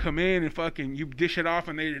else can come in and fucking you dish it off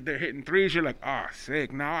and they're hitting threes, you're like, oh,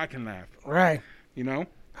 sick, now I can laugh, Right. you know?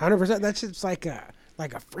 100%. That's just like a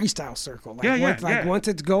freestyle circle. Like, Yeah. Once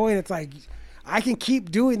it's going, it's like I can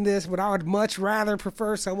keep doing this, but I would much rather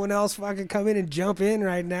prefer someone else fucking come in and jump in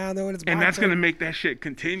right now than when it's my And that's turn. gonna make that shit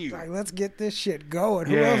continue. Like, let's get this shit going.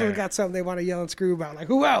 Who Yeah. else has got something they want to yell and scream about? Like,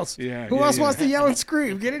 who else? Yeah, Who yeah, else yeah. wants to yell and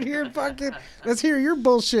scream? Get in here and fucking let's hear your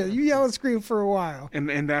bullshit. You yell and scream for a while. And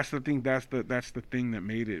that's the thing. That's the thing that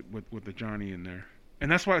made it with the Johnny in there.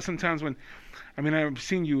 And that's why sometimes I've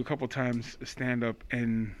seen you a couple times stand up,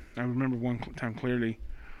 and I remember one time clearly.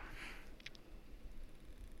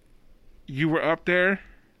 You were up there,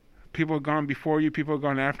 people had gone before you, people had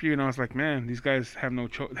gone after you, and I was like, man, these guys have no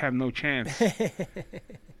chance.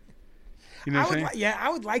 You know what I'm saying? I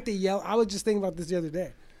would like to yell. I was just thinking about this the other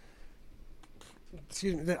day.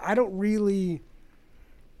 Excuse me. That I don't really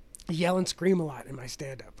yell and scream a lot in my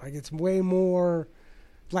stand-up. Like, it's way more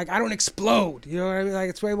like I don't explode. You know what I mean? Like,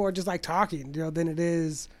 it's way more just like talking, than it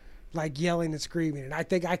is like yelling and screaming. And I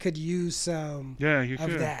think I could use some Yeah, you of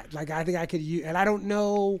could. that. Like, I think I could use, and I don't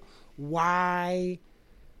know why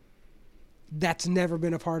that's never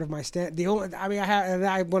been a part of my stand. The only, I mean,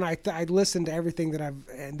 I listen to everything that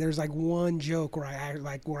and there's like one joke where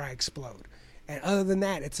I explode, and other than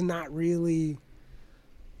that, it's not really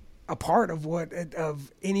a part of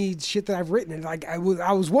of any shit that I've written. And like I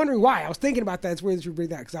was wondering why. I was thinking about that. It's weird that you bring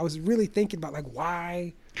that because I was really thinking about like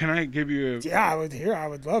why. Can I give you a? Yeah, I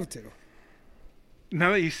would love to.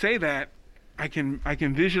 Now that you say that, I can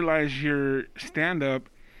visualize your stand up,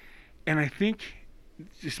 and I think,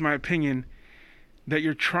 just my opinion, that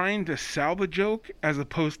you're trying to sell the joke as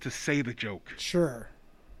opposed to say the joke. Sure.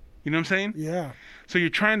 You know what I'm saying? Yeah. So you're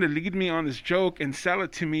trying to lead me on this joke and sell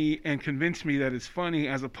it to me and convince me that it's funny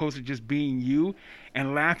as opposed to just being you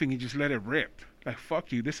and laughing and just let it rip. Like,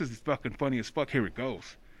 fuck you. This is fucking funny as fuck. Here it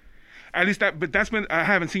goes. At least but that's been, I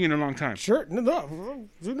haven't seen you in a long time. Sure. No,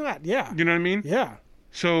 do not. Yeah. You know what I mean? Yeah.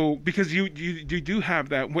 So, because you do have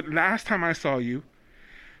that. What last time I saw you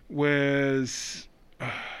was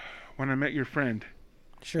when I met your friend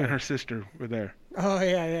Sure. and her sister were there. Oh,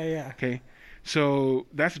 yeah. Okay. So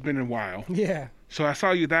that's been a while. Yeah. So I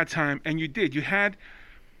saw you that time, and you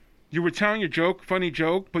were telling your joke, funny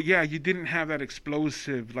joke, but yeah, you didn't have that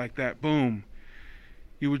explosive, like that, boom.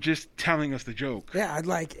 You were just telling us the joke. Yeah, I'd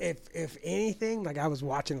like, if anything, like I was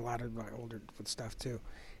watching a lot of my older stuff too.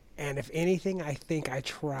 And if anything, I think I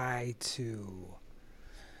try to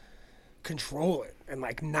control it and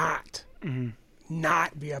like not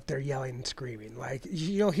be up there yelling and screaming. Like,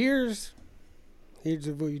 here's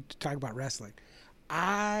what you talk about wrestling.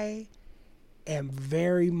 I am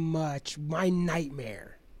very much, my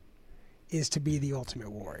nightmare is to be the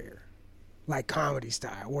Ultimate Warrior, like comedy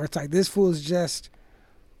style, where it's like this fool is just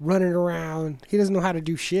running around. He doesn't know how to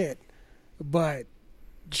do shit, but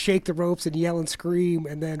shake the ropes and yell and scream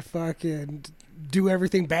and then fucking do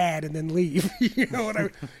everything bad and then leave. You know what I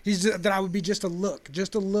mean? That I would be just a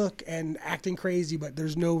look and acting crazy, but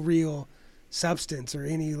there's no real substance or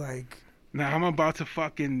any like. Now I'm about to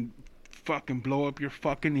fucking blow up your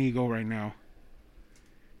fucking ego right now.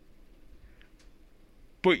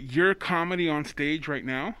 But your comedy on stage right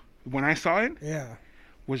now, when I saw it, Yeah.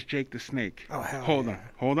 was Jake the Snake. Oh, hell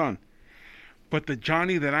Hold on. But the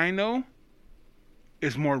Johnny that I know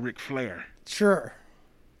is more Ric Flair. Sure.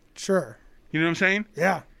 You know what I'm saying?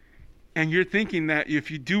 Yeah. And you're thinking that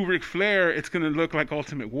if you do Ric Flair, it's going to look like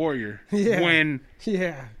Ultimate Warrior. Yeah. When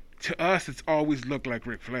Yeah. to us, it's always looked like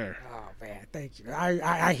Ric Flair. Oh man, thank you.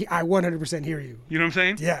 I 100% hear you. You know what I'm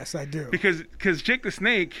saying? Yes, I do. Because Jake the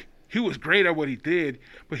Snake, he was great at what he did,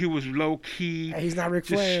 but he was low key. He's not Ric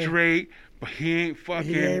just Flair. straight, but he ain't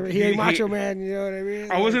fucking. He ain't Macho Man. You know what I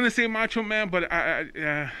mean? I wasn't gonna say Macho Man, but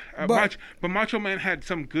but Macho Man had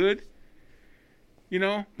some good. You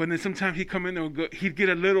know, but then sometimes he'd come in there, he'd get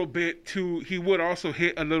a little bit too. He would also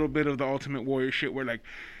hit a little bit of the Ultimate Warrior shit, where like,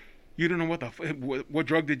 you don't know what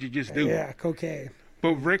drug did you just do? Yeah, cocaine.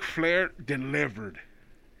 But Ric Flair delivered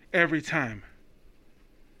every time.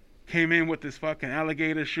 Came in with his fucking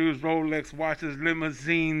alligator shoes, Rolex watches,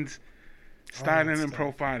 limousines, styling and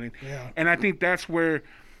profiling. Yeah. And I think that's where,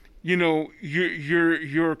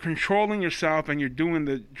 you're controlling yourself and you're doing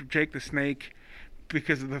the Jake the Snake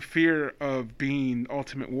because of the fear of being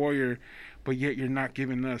Ultimate Warrior, but yet you're not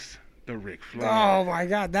giving us the Ric Flair. Oh my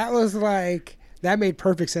God, that made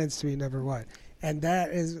perfect sense to me. Number one, and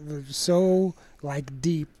that is so like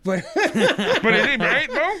deep, but but it ain't right,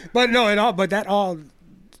 bro. But no,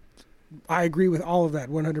 I agree with all of that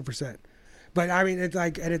 100%. But I mean, it's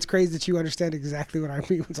like, and it's crazy that you understand exactly what I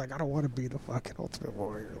mean. It's like, I don't want to be the fucking Ultimate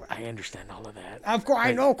Warrior. Like, I understand all of that. of course,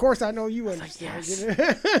 I know. Of course, I know you understand. Like,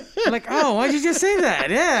 yes. I'm like, oh, why'd you just say that?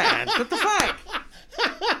 Yeah, what the fuck?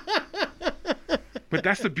 But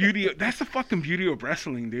that's the fucking beauty of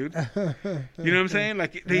wrestling, dude. You know what I'm saying?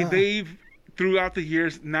 Like they've throughout the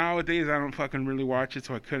years. Nowadays, I don't fucking really watch it,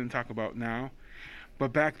 so I couldn't talk about now.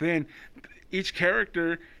 But back then, each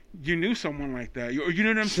character, you knew someone like that. You know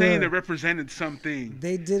what I'm saying? That represented something.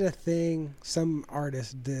 They did a thing. Some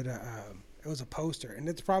artist did it was a poster, and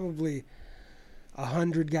it's probably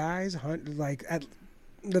 100 guys,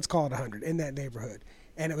 let's call it 100 in that neighborhood,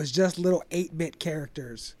 and it was just little 8-bit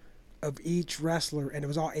characters of each wrestler, and it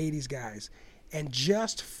was all 80s guys. And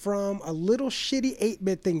just from a little shitty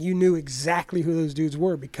 8-bit thing, you knew exactly who those dudes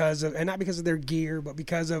were and not because of their gear, but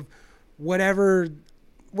because of whatever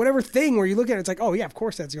thing where you look at it, it's like, oh yeah, of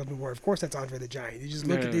course that's the Ultimate Warrior, of course that's Andre the Giant. You just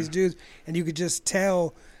look at these dudes and you could just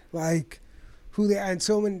tell like who they are. And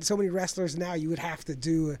so many wrestlers now, you would have to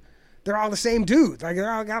do. They're all the same dudes. Like they're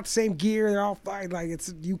all got the same gear. They're all fine. Like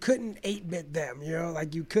you couldn't 8-bit them.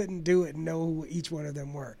 Like you couldn't do it and know who each one of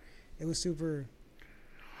them were. It was super.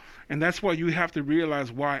 And that's why you have to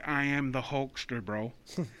realize why I am the Hulkster, bro.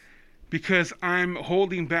 Because I'm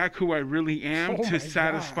holding back who I really am Oh my to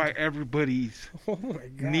satisfy God. everybody's Oh my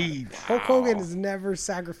God. needs. Hulk Hogan has never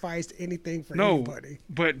sacrificed anything for No, anybody.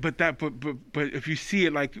 but if you see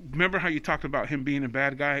it, like, remember how you talked about him being a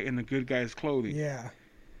bad guy in the good guy's clothing? Yeah.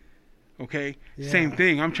 Okay, Yeah. same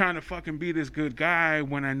thing. I'm trying to fucking be this good guy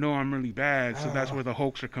when I know I'm really bad. So that's Oh. where the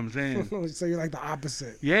hoaxer comes in. So you're like the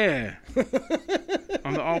opposite. Yeah,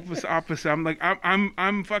 I'm the opposite. I'm like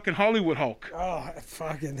I'm fucking Hollywood Hulk. Oh,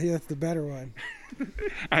 fucking, that's the better one.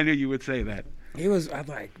 I knew you would say that. He was, I'm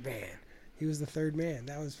like, man, he was the third man.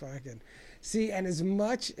 That was fucking. See, and as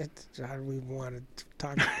much, how do we want to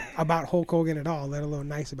talk about Hulk Hogan at all, let alone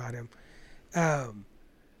nice about him?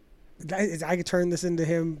 I could turn this into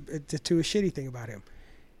him to a shitty thing about him.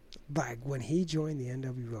 Like when he joined the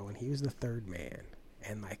NWO and he was the third man,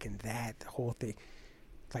 and like in that whole thing,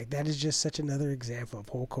 like that is just such another example of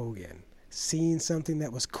Hulk Hogan seeing something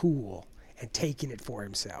that was cool and taking it for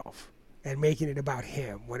himself and making it about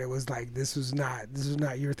him when it was like this was not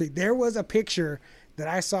your thing. There was a picture that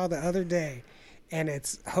I saw the other day, and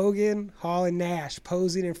it's Hogan, Hall, and Nash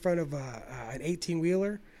posing in front of an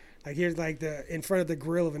 18-wheeler. Like here's like in front of the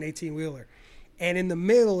grill of an 18-wheeler, and in the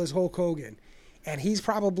middle is Hulk Hogan, and he's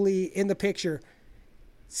probably in the picture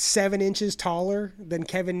 7 inches taller than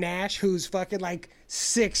Kevin Nash, who's fucking like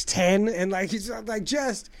 6'10", and like he's like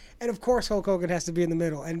just, and of course Hulk Hogan has to be in the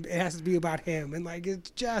middle, and it has to be about him, and like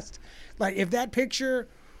it's just like if that picture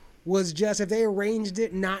was just if they arranged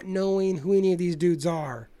it not knowing who any of these dudes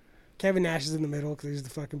are. Kevin Nash is in the middle because he's the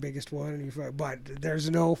fucking biggest one, and but there's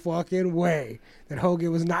no fucking way that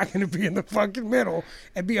Hogan was not going to be in the fucking middle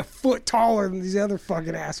and be a foot taller than these other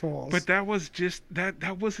fucking assholes. But that was just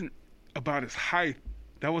that wasn't about his height.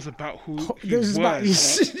 That was about who he This was.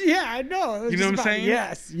 is about, yeah, I know. It was You know just what I'm about- saying?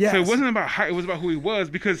 Yes, yes. So it wasn't about height. It was about who he was.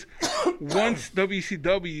 Because once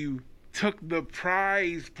WCW took the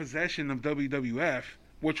prized possession of WWF,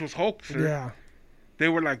 which was Hulkster, Yeah, they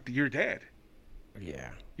were like, "You're dead. yeah.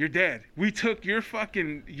 You're dead. We took your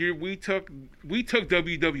fucking. We took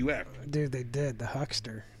WWF. Dude, they did the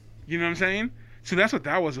huckster. You know what I'm saying? So that's what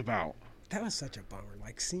that was about. That was such a bummer.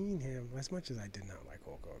 Like seeing him, as much as I did not like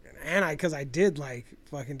Hulk Hogan, and because I did like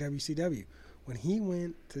fucking WCW, when he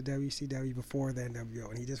went to WCW before the NWO,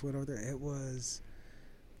 and he just went over there, it was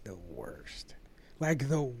the worst. Like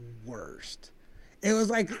the worst. It was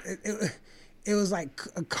like it was like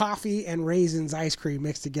coffee and raisins ice cream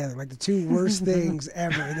mixed together, like the two worst things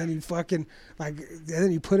ever. And then you fucking and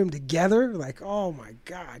then you put them together, like, oh my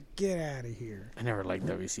god, get out of here. I never liked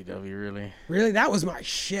WCW really. Really, that was my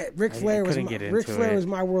shit. Ric Flair was couldn't my get Ric into Flair it. was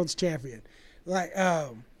my world's champion.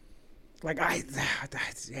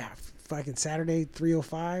 Yeah, fucking Saturday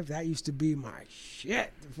 305. That used to be my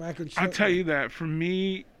shit. The fucking shit. I'll tell you that for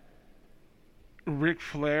me, Ric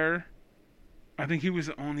Flair, I think he was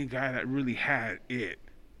the only guy that really had it.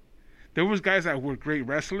 There was guys that were great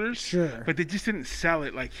wrestlers, Sure. but they just didn't sell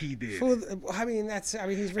it like he did. Well, I mean,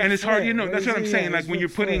 he's Ric And it's hard, Flair. you know. That's what I'm saying. Like he's when you're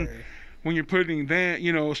Ric putting, Flair.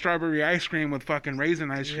 that, strawberry ice cream with fucking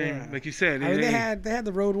raisin ice cream, Yeah. like you said. I mean, it- they had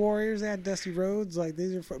the Road Warriors. They had Dusty Rhodes. Like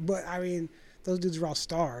these are, but I mean, those dudes are all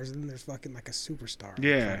stars, and then there's fucking like a superstar. like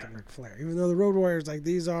Yeah. fucking Ric Flair. Even though the Road Warriors, like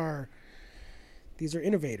these are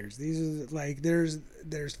innovators. These are like that's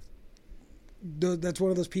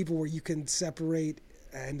one of those people where you can separate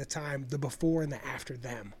in the time the before and the after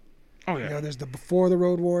them. oh yeah. You know, there's the before the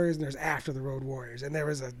Road Warriors and there's after the Road Warriors, and there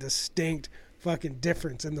was a distinct fucking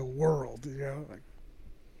difference in the world. You know, like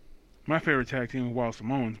My favorite tag team was Wild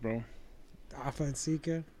Samoans, bro. Alpha and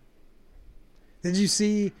Sika. Did you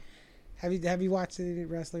see? Have you watched any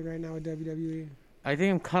wrestling right now with WWE? I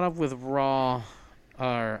think I'm caught up with Raw.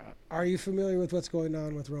 Or Are you familiar with what's going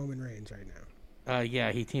on with Roman Reigns right now?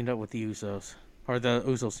 yeah, he teamed up with the Usos, or the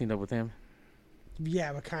Usos teamed up with him.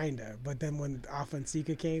 Yeah, but kinda. But then when Alpha and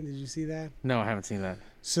Sika came, did you see that? No, I haven't seen that.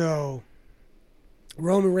 So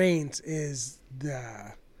Roman Reigns is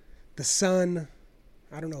the son.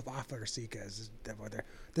 I don't know if Alpha or Sika is what they're.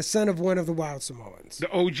 The son of one of the Wild Samoans. The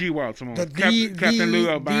OG Wild Samoans. The Captain Lou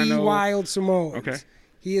Albano. The Wild Samoans. Okay.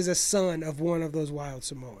 He is a son of one of those Wild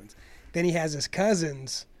Samoans. Then he has his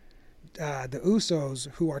cousins, the Usos,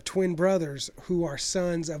 who are twin brothers, who are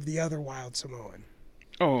sons of the other Wild Samoan.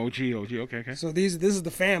 Oh, OG. Okay. So this is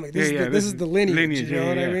the family. This Yeah, is the lineage. You know yeah,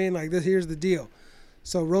 what I yeah. mean? Like this. Here's the deal.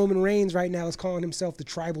 So Roman Reigns right now is calling himself the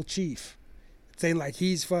tribal chief, saying like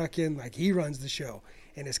he's fucking like he runs the show.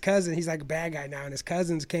 And his cousin, he's like a bad guy now, and his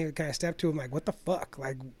cousins came kind of stepped to him like, "What the fuck?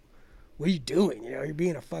 Like, what are you doing? You know, you're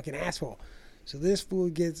being a fucking asshole." So this fool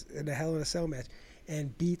gets in a Hell in a Cell match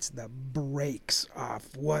and beats the brakes off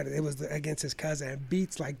against his cousin, and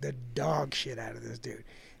beats like the dog shit out of this dude.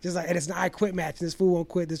 Just like, and it's an I quit match. And this fool won't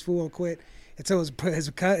quit. This fool won't quit. And so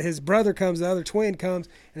his brother comes, the other twin comes,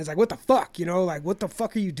 and it's like, what the fuck, like, what the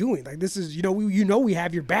fuck are you doing? Like, this is, we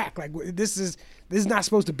have your back. Like, this is not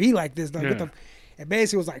supposed to be like this. Like, what the, and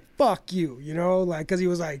basically was like, fuck you, like, because he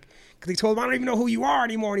told him, I don't even know who you are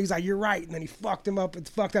anymore. And he's like, you're right. And then he fucked him up and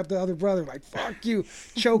fucked up the other brother. Like, fuck you.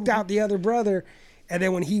 Choked out the other brother. And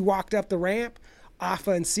then when he walked up the ramp,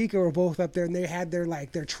 Afa and Sika were both up there, and they had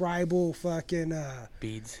their tribal fucking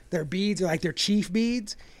beads. Their beads, or like their chief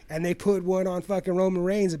beads, and they put one on fucking Roman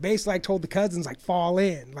Reigns, and basically like told the cousins, like, fall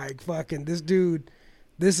in, like, fucking this dude,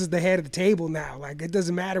 this is the head of the table now. Like, it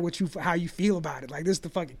doesn't matter how you feel about it. Like, this is the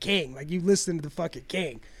fucking king. Like, you listen to the fucking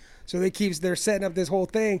king. So they're setting up this whole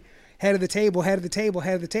thing, head of the table, head of the table,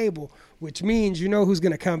 head of the table, which means who's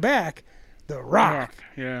gonna come back. The Rock,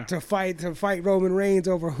 yeah, to fight Roman Reigns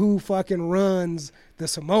over who fucking runs the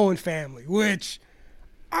Samoan family, which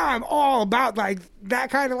I'm all about, like, that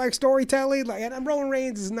kind of like storytelling. Like, and Roman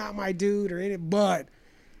Reigns is not my dude or anything, but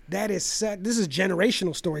this is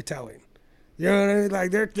generational storytelling. You know what I mean?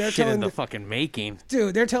 Like, they're shit telling in the fucking making,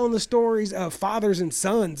 dude. They're telling the stories of fathers and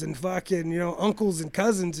sons and fucking uncles and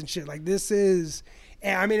cousins and shit. Like, this is,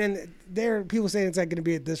 and there are people saying it's like going to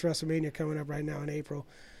be at this WrestleMania coming up right now in April.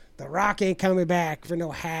 The Rock ain't coming back for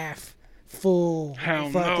no half full.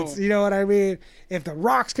 Hell fucking, no. You know what I mean? If The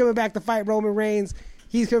Rock's coming back to fight Roman Reigns,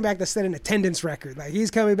 he's coming back to set an attendance record. Like,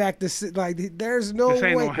 he's coming back to, like, there's no This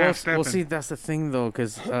ain't way. no half-stepping. Well, see, that's the thing, though,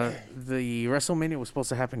 because the WrestleMania was supposed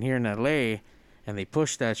to happen here in L.A., and they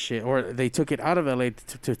pushed that shit, or they took it out of L.A.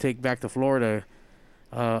 to take back to Florida.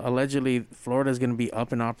 Allegedly, Florida's going to be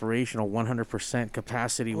up and operational 100%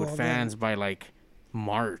 capacity with fans by, like,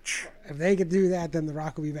 March. If they could do that, then The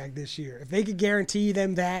Rock will be back this year. If they could guarantee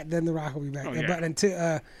them that, then The Rock will be back. Oh, yeah. But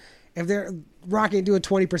until if they're Rock ain't doing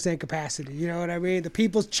 20% capacity, you know what I mean? The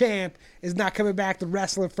people's champ is not coming back to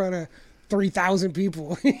wrestle in front of 3,000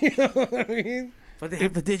 people. You know what I mean? But they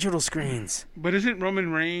have the digital screens. But isn't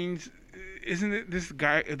Roman Reigns? Isn't it this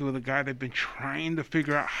guy, the guy they've been trying to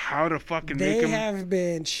figure out how to fucking make him? They have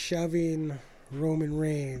been shoving Roman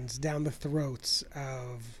Reigns down the throats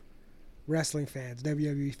of wrestling fans,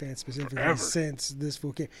 WWE fans specifically, Forever. since this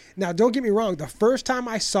fool came. Now, don't get me wrong. The first time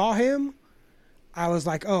I saw him, I was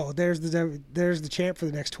like, "Oh, there's the champ for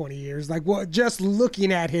the next 20 years." Like, what? Just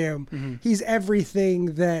looking at him, he's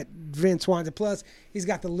everything that Vince wanted. Plus, he's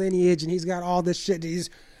got the lineage and he's got all this shit. He's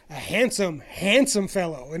a handsome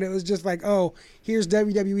fellow, and it was just like, "Oh, here's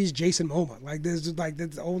WWE's Jason Momoa." Like, this is like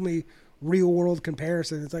that's the only real world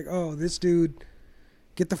comparison. It's like, "Oh, this dude,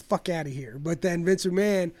 get the fuck out of here." But then Vince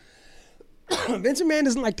McMahon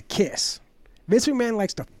doesn't like to kiss. Vince McMahon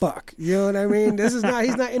likes to fuck. You know what I mean? He's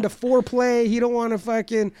not into foreplay. He don't want to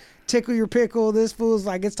fucking tickle your pickle. This fool's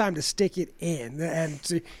like, it's time to stick it in. And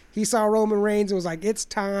he saw Roman Reigns and was like, it's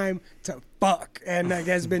time to fuck. And like,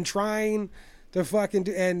 has been trying to fucking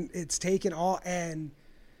do, and it's taken all, and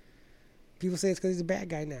people say it's because he's a bad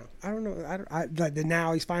guy now. I don't know. Like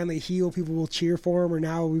now he's finally healed. People will cheer for him, or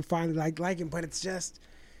now we finally like him. But it's just,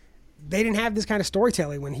 they didn't have this kind of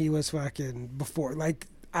storytelling when he was fucking before. Like,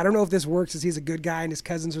 I don't know if this works as he's a good guy and his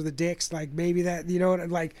cousins are the dicks. Like, maybe that,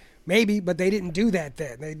 like, maybe, but they didn't do that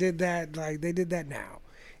then. They did that, like, they did that now.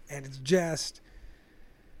 And it's just...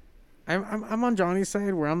 I'm on Johnny's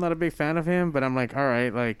side where I'm not a big fan of him, but I'm like, all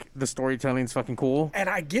right, like, the storytelling's fucking cool. And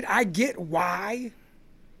I get why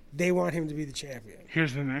they want him to be the champion.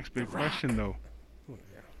 Here's the next big question, though. Oh,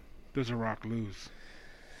 yeah. Does The Rock lose?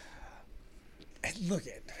 Look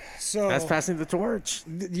at... So... That's passing the torch.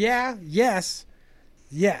 Yeah, yes.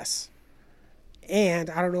 And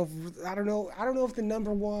I don't know if the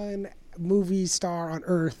number one movie star on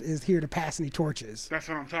earth is here to pass any torches. That's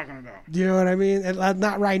what I'm talking about. Do you know what I mean? And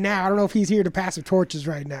not right now. I don't know if he's here to pass the torches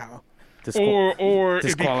right now. Or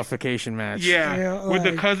disqualification match. Yeah, where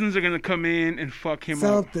the like, cousins are gonna come in and fuck him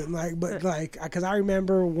something up. like, but like, because I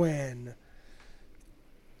remember when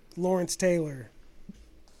Lawrence Taylor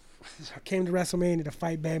came to WrestleMania to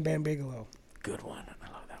fight Bam Bam Bigelow. Good one.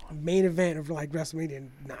 I love that one. Main event of like WrestleMania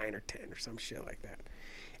 9 or 10 or some shit like that.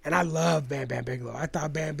 And I love Bam Bam Bigelow. I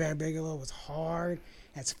thought Bam Bam Bigelow was hard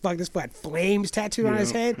as fuck. This fool had flames tattooed on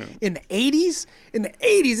his head. In the 80s,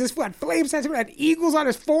 this fool had flames tattooed, had eagles on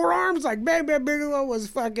his forearms. Like, Bam Bam Bigelow was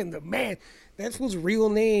fucking the man. That fool's real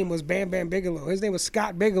name was Bam Bam Bigelow. His name was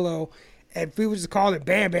Scott Bigelow. And people just called it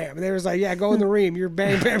Bam Bam. And they was like, yeah, go in the ring. You're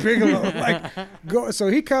Bam Bam Bigelow. Like, go. So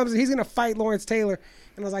he comes and he's going to fight Lawrence Taylor.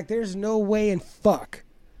 And I was like, there's no way in fuck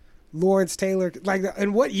Lawrence Taylor, like,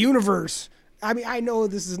 in what universe? I mean, I know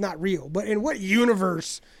this is not real, but in what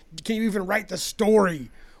universe can you even write the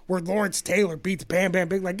story where Lawrence Taylor beats Bam Bam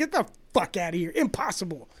Big? Like, get the fuck out of here.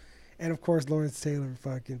 Impossible. And of course, Lawrence Taylor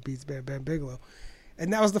fucking beats Bam Bam Bigelow.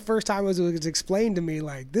 And that was the first time it was explained to me,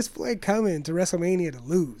 like, this boy coming to WrestleMania to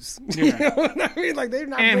lose. Yeah. You know what I mean? Like, they're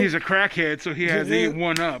not. And he's a crackhead, so he has to get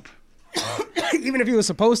one up. Even if he was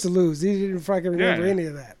supposed to lose, he didn't fucking remember Yeah. any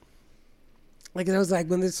of that. Like, it was like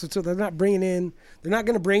when this, so they're not going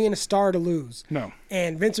to bring in a star to lose. No.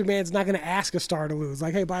 And Vince McMahon's not going to ask a star to lose.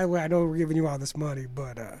 Like, hey, by the way, I know we're giving you all this money,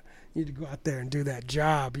 but you need to go out there and do that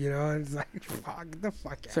job, you know? And it's like, fuck, get the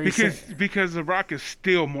fuck out. So you Because The Rock is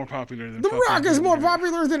still more popular than The fucking Rock is more WWE.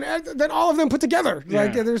 popular than all of them put together.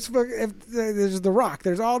 Like, Yeah. there's The Rock.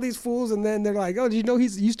 There's all these fools, and then they're like, oh, did you know he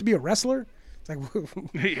used to be a wrestler? It's like,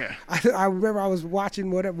 Yeah. I remember I was watching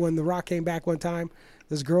when The Rock came back one time.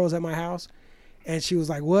 This girl was at my house, and she was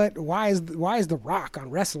like, "What? Why is The Rock on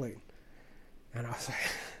wrestling?" And I was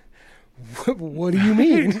like, "What do you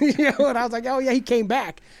mean?" You know, and I was like, "Oh yeah, he came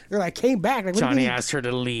back." They're like, "Came back?" Like, what do you Johnny mean? asked her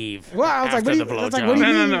to leave. Well, I was like, after what do you- the I was like, blowjob. what do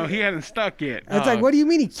you No, mean? he hadn't stuck yet. It's like, what do you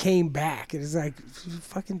mean he came back? And it's like,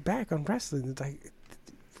 fucking back on wrestling. It's like,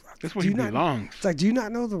 That's where do he you not- belongs. it's like, do you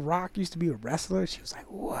not know The Rock used to be a wrestler? She was like,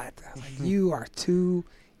 what? I was like, you are too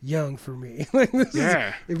young for me. Like, this Yeah.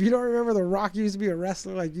 is, if you don't remember The Rock used to be a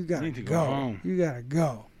wrestler, like, you gotta need to go. go home. You gotta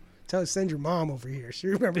go. Send your mom over here. She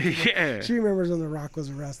remembers. Yeah. She remembers when The Rock was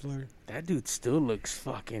a wrestler. That dude still looks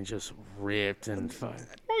fucking just ripped and fun.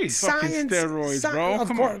 Oh, he's fucking steroids, bro. Of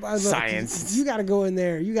Come course, on. look, Science. You gotta go in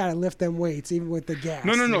there. You gotta lift them weights, even with the gas.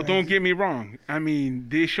 No, you know? don't get me wrong. I mean,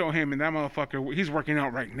 they show him and that motherfucker, he's working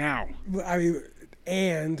out right now. I mean,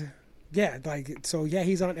 and yeah, like, so yeah,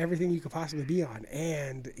 he's on everything you could possibly be on,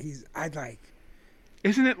 and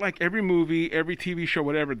Isn't it like every movie, every TV show,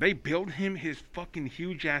 whatever, they build him his fucking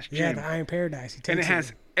huge ass gym. yeah, the Iron Paradise. He takes and it has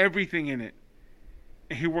it. everything in it.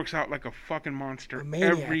 And he works out like a fucking monster A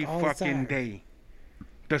maniac every all the fucking time. day.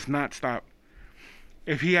 Does not stop.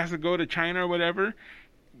 If he has to go to China or whatever,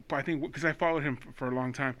 but I think because I followed him for a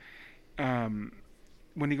long time,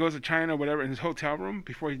 when he goes to China or whatever in his hotel room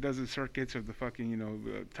before he does his circuits of the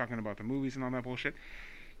fucking talking about the movies and all that bullshit,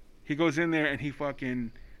 he goes in there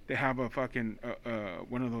and they have a fucking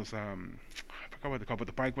one of those I forgot what they call, but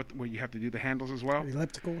the bike where you have to do the handles as well.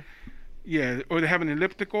 Elliptical. Yeah, or they have an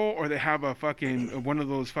elliptical, or they have a fucking one of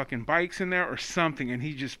those fucking bikes in there, or something, and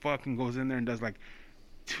he just fucking goes in there and does like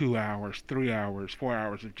 2 hours, 3 hours, 4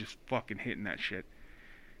 hours of just fucking hitting that shit.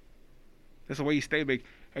 That's the way you stay big.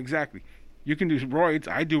 Exactly. You can do roids.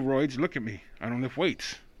 I do roids. Look at me. I don't lift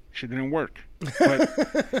weights. Shit didn't work.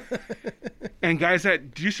 But, and guys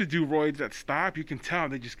that used to do roids that stop, you can tell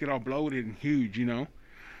they just get all bloated and huge, you know.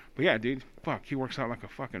 But yeah, dude, fuck, he works out like a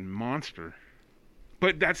fucking monster.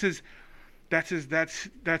 But that's his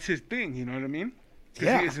thing, you know what I mean? 'Cause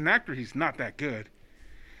Yeah. as an actor, he's not that good,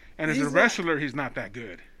 and as He's a not- wrestler, he's not that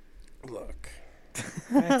good. Look.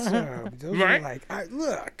 That's those Right? are like,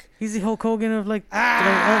 look. He's the Hulk Hogan of like of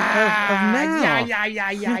Ah, now. yeah.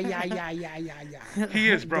 He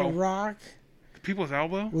is, The bro. Rock People's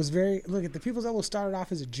elbow. was look at the People's Elbow started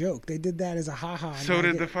off as a joke. They did that as a haha. So Now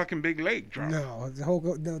did they- the fucking big leg drop. No,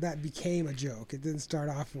 that became a joke. It didn't start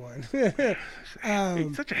off one.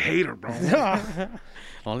 He's such a hater, bro.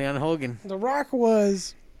 Only on Hogan. The Rock he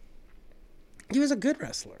was a good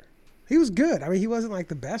wrestler. He was good. I mean, he wasn't like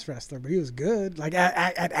the best wrestler, but he was good. Like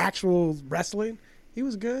at actual wrestling, he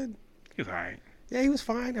was good. He's alright. Yeah, he was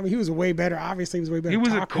fine. I mean, he was way better. Obviously, he was way better. He was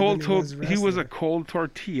a talker cold than he was he was a wrestler. cold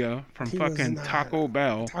tortilla from He was fucking not. Taco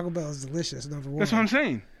Bell. Taco Bell is delicious. Number one. That's what I'm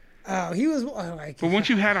saying. He was like. But once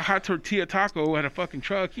you had a hot tortilla taco at a fucking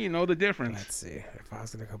truck, you know the difference. Let's see. If I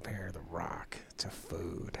was going to compare The Rock to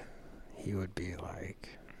food, he would be like.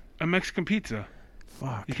 A Mexican pizza.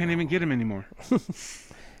 Fuck. You can't even get him anymore.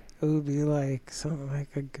 It would be like something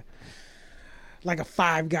like a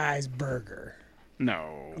Five Guys burger.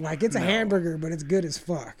 No. Like it's a No. hamburger, but it's good as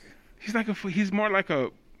fuck. He's more like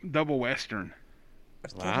a double western.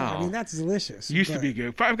 Wow. I mean, that's delicious. Used to but, be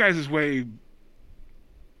good. Five Guys is way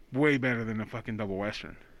better than a fucking double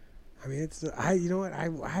western. I mean, you know what? I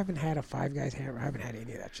haven't had a Five Guys hamburger. I haven't had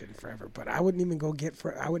any of that shit in forever. But I wouldn't even go get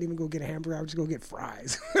a hamburger. I would just go get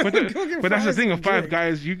fries. But, Go get but that's the fries thing and of Five drink.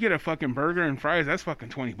 Guys. You get a fucking burger and fries. That's fucking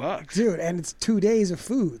 $20. Dude, and it's 2 days of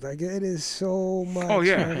food. Like it is so much. Oh,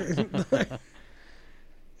 yeah.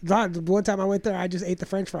 The one time I went there, I just ate the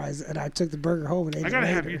French fries and I took the burger home and ate I it gotta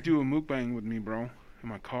later. have you do a mukbang with me, bro, in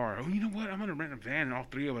my car. Oh, you know what? I'm gonna rent a van and all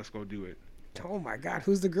three of us go do it. Oh my God,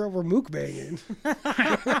 who's the girl we're mukbanging?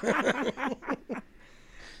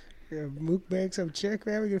 Yeah, mukbang some chick,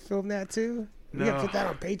 man. We can film that too. We gotta No. put that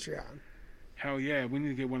on Patreon. Hell yeah, we need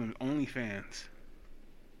to get one of the OnlyFans.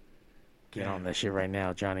 Get on that shit right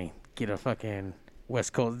now, Johnny. Get a fucking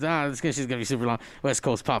West Coast. Nah, this shit's gonna be super long. West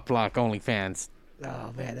Coast Pop Block OnlyFans.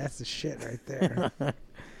 Oh man, that's the shit right there.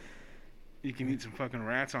 You can eat some fucking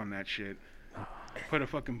rats on that shit. Put a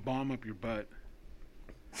fucking bomb up your butt.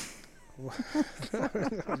 We're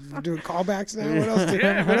doing callbacks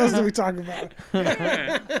now. What else do we talk about?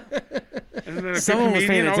 Yeah. Isn't that a Someone was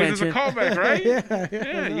paying always is a attention. callback, right?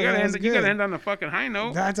 Yeah, You gotta end on the fucking high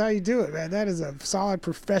note. That's how you do it, man. That is a solid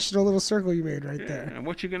professional little circle you made right there. And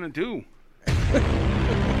what you gonna do?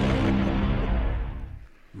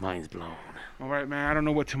 Mind's blown. All right, man. I don't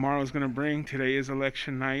know what tomorrow's gonna bring. Today is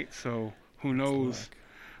election night, so who knows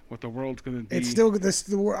what the world's gonna be. It's still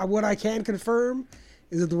what I can confirm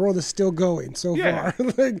is that the world is still going so Yeah. far.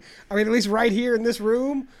 Like, I mean, at least right here in this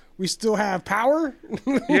room, we still have power.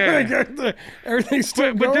 Yeah. Like, everything's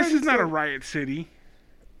still But going. this is not so- a riot city.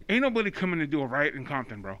 Ain't nobody coming to do a riot in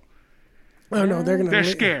Compton, bro. Oh no, they're gonna. They're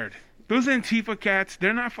scared. Those Antifa cats,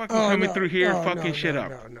 they're not fucking coming through here fucking shit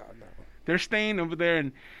up. No. They're staying over there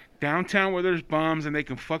in downtown where there's bums and they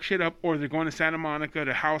can fuck shit up, or they're going to Santa Monica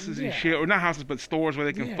to houses and Yeah. shit, or not houses but stores where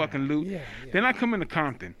they can Yeah, fucking loot. yeah. They're not coming to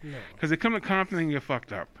Compton No. because they come to Compton and get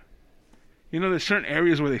fucked up. You know, there's certain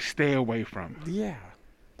areas where they stay away from, Yeah.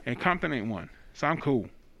 and Compton ain't one. So I'm cool.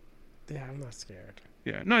 Yeah, I'm not scared.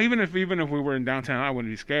 Yeah, no, even if we were in downtown, I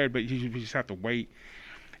wouldn't be scared. But you just have to wait.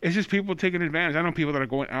 It's just people taking advantage. I know people that are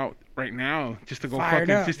going out right now just to go Fired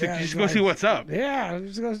fucking up. just to Yeah, just it's go see like- what's up. Yeah,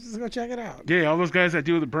 just go check it out. Yeah, all those guys that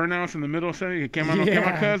do the burnouts in the middle of Sunday, cuz, those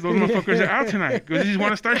Yeah. motherfuckers are out tonight because they just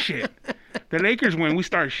want to start shit. The Lakers win, we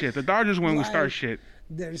start shit. The Dodgers win, we start Like- shit.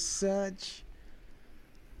 There's such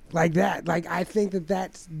like that. Like I think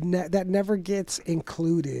that never gets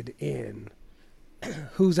included in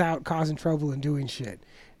who's out causing trouble and doing shit.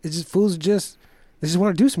 It's just fools they just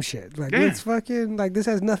want to do some shit. Like Yeah. it's fucking like this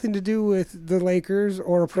has nothing to do with the Lakers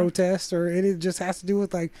or a protest or any. It just has to do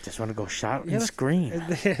with like Just want to go shout Yeah, and scream.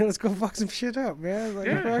 let's go fuck some shit up, man. Like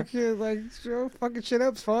Yeah. fucking like fucking shit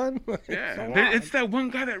up's fun. Like, Yeah, come There- on. it's that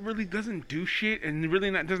one guy that really doesn't do shit and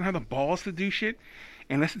really doesn't have the balls to do shit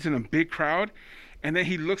unless it's in a big crowd, and then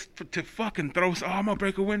he looks to fucking throw. Oh, I'm gonna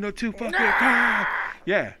break a window too. Fuck it. Ah!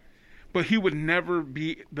 Yeah, but he would never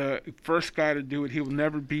be the first guy to do it. He will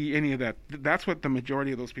never be any of that. That's what the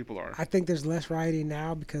majority of those people are. I think there's less rioting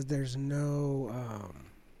now because there's no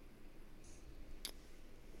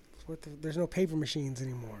there's no paper machines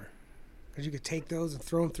anymore. Because you could take those and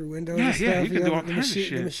throw them through windows. Yeah, and stuff. yeah, you can do all the kinds of machine,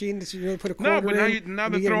 shit. The machine that you put a quarter No, but now, in. now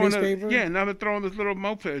and they're you get a throwing newspaper. now they're throwing those little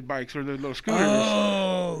moped bikes or the little scooters.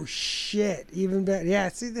 Oh shit! Even better. Yeah,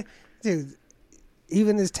 see, dude.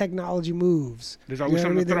 Even as technology moves, There's always you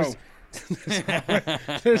know something what I to mean?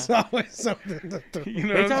 throw. There's always something to throw. You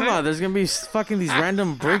know What are you what I'm talking saying? about? There's gonna be fucking these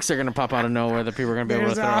random bricks that are gonna pop out of nowhere that people are gonna be able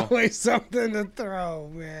There's to throw. always something to throw,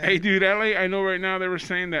 man. Hey, dude, LA, I know right now they were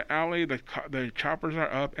saying that LA, the choppers are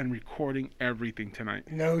up and recording everything tonight.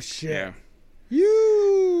 No shit. Yeah,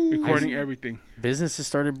 You. recording everything. Businesses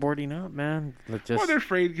started boarding up, man. Like just Well, they're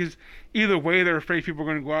afraid because either way, they're afraid people are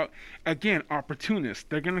going to go out. Again, opportunists.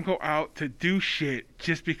 They're going to go out to do shit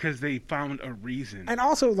just because they found a reason. And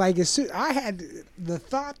also, like, as soon I had the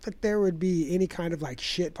thought that there would be any kind of like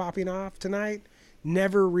shit popping off tonight,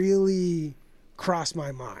 never really crossed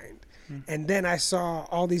my mind. And then I saw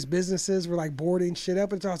all these businesses were like boarding shit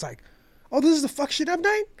up, and so I was like, "Oh, this is the fuck shit up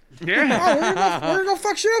night." Yeah. Oh, we're gonna go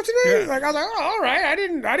fuck shit up today. Yeah. Like I was like, "Oh, all right." I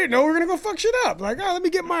didn't know we were gonna go fuck shit up. Like, oh, let me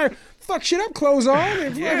get my fuck shit up clothes on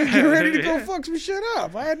and Yeah. fucking get ready to go Yeah. fuck some shit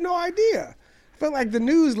up. I had no idea. But like the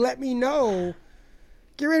news let me know,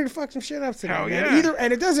 get ready to fuck some shit up today. Hell man. yeah.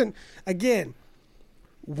 And it doesn't. Again,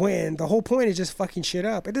 when the whole point is just fucking shit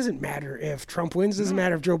up, it doesn't matter if Trump wins. Doesn't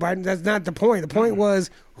matter if Joe Biden. That's not the point. The point was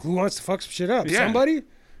who wants to fuck some shit up. Yeah.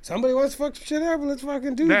 Somebody wants to fuck some shit up. Let's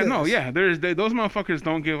fucking do this. No, yeah. Those motherfuckers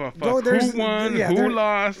don't give a fuck No, there's- who won, yeah, who there-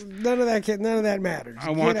 lost. None of that matters. I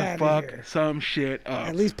want Get to outta fuck here. some shit up.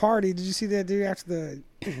 At least party. Did you see that dude after the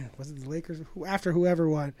was it the Lakers? After whoever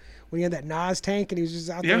won, when he had that Nas tank and he was just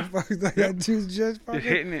out Yeah. there fucking like that dude's just fucking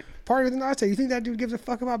Just hitting it. party with the Nas tank. You think that dude gives a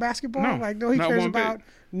fuck about basketball? No, Like no, he not cares one bit. about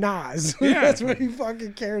Nas. Yeah. That's what he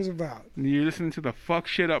fucking cares about. You're listening to the Fuck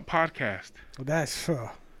Shit Up podcast. Well, that's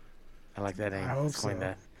I like that name. I hope Let's coin so.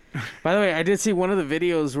 that. By the way, I did see one of the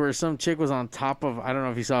videos where some chick was on top of, I don't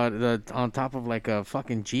know if you saw it, on top of like a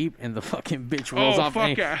fucking Jeep, and the fucking bitch rolls Oh, off fuck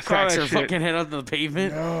and yeah, I saw cracks that her shit. fucking head onto the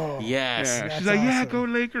pavement. no. Yes. Yeah, That's she's like, yeah, awesome. go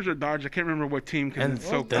Lakers or Dodgers. I can't remember what team because And it's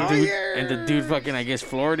so the Oh, cool. dude, yeah. and the dude fucking, I guess,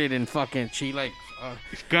 floored it and fucking, she like,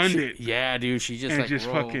 Gunned she- it. Yeah, dude, she just And like just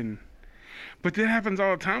rolled. fucking. But that happens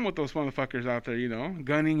all the time with those motherfuckers out there, you know,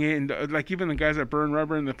 gunning it, and like even the guys that burn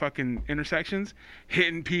rubber in the fucking intersections,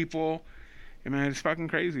 hitting people. And man, it's fucking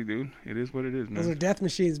crazy, dude. It is what it is, Those are man. death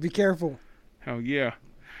machines. Be careful. Hell yeah.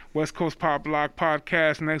 West Coast Pop Block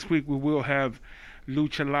podcast. Next week we will have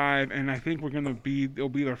Lucha Live, and I think it'll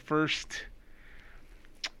be their first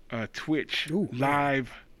Twitch Ooh,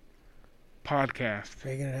 live podcast.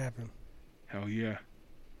 Making it happen. Hell yeah.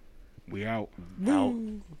 We out. Out.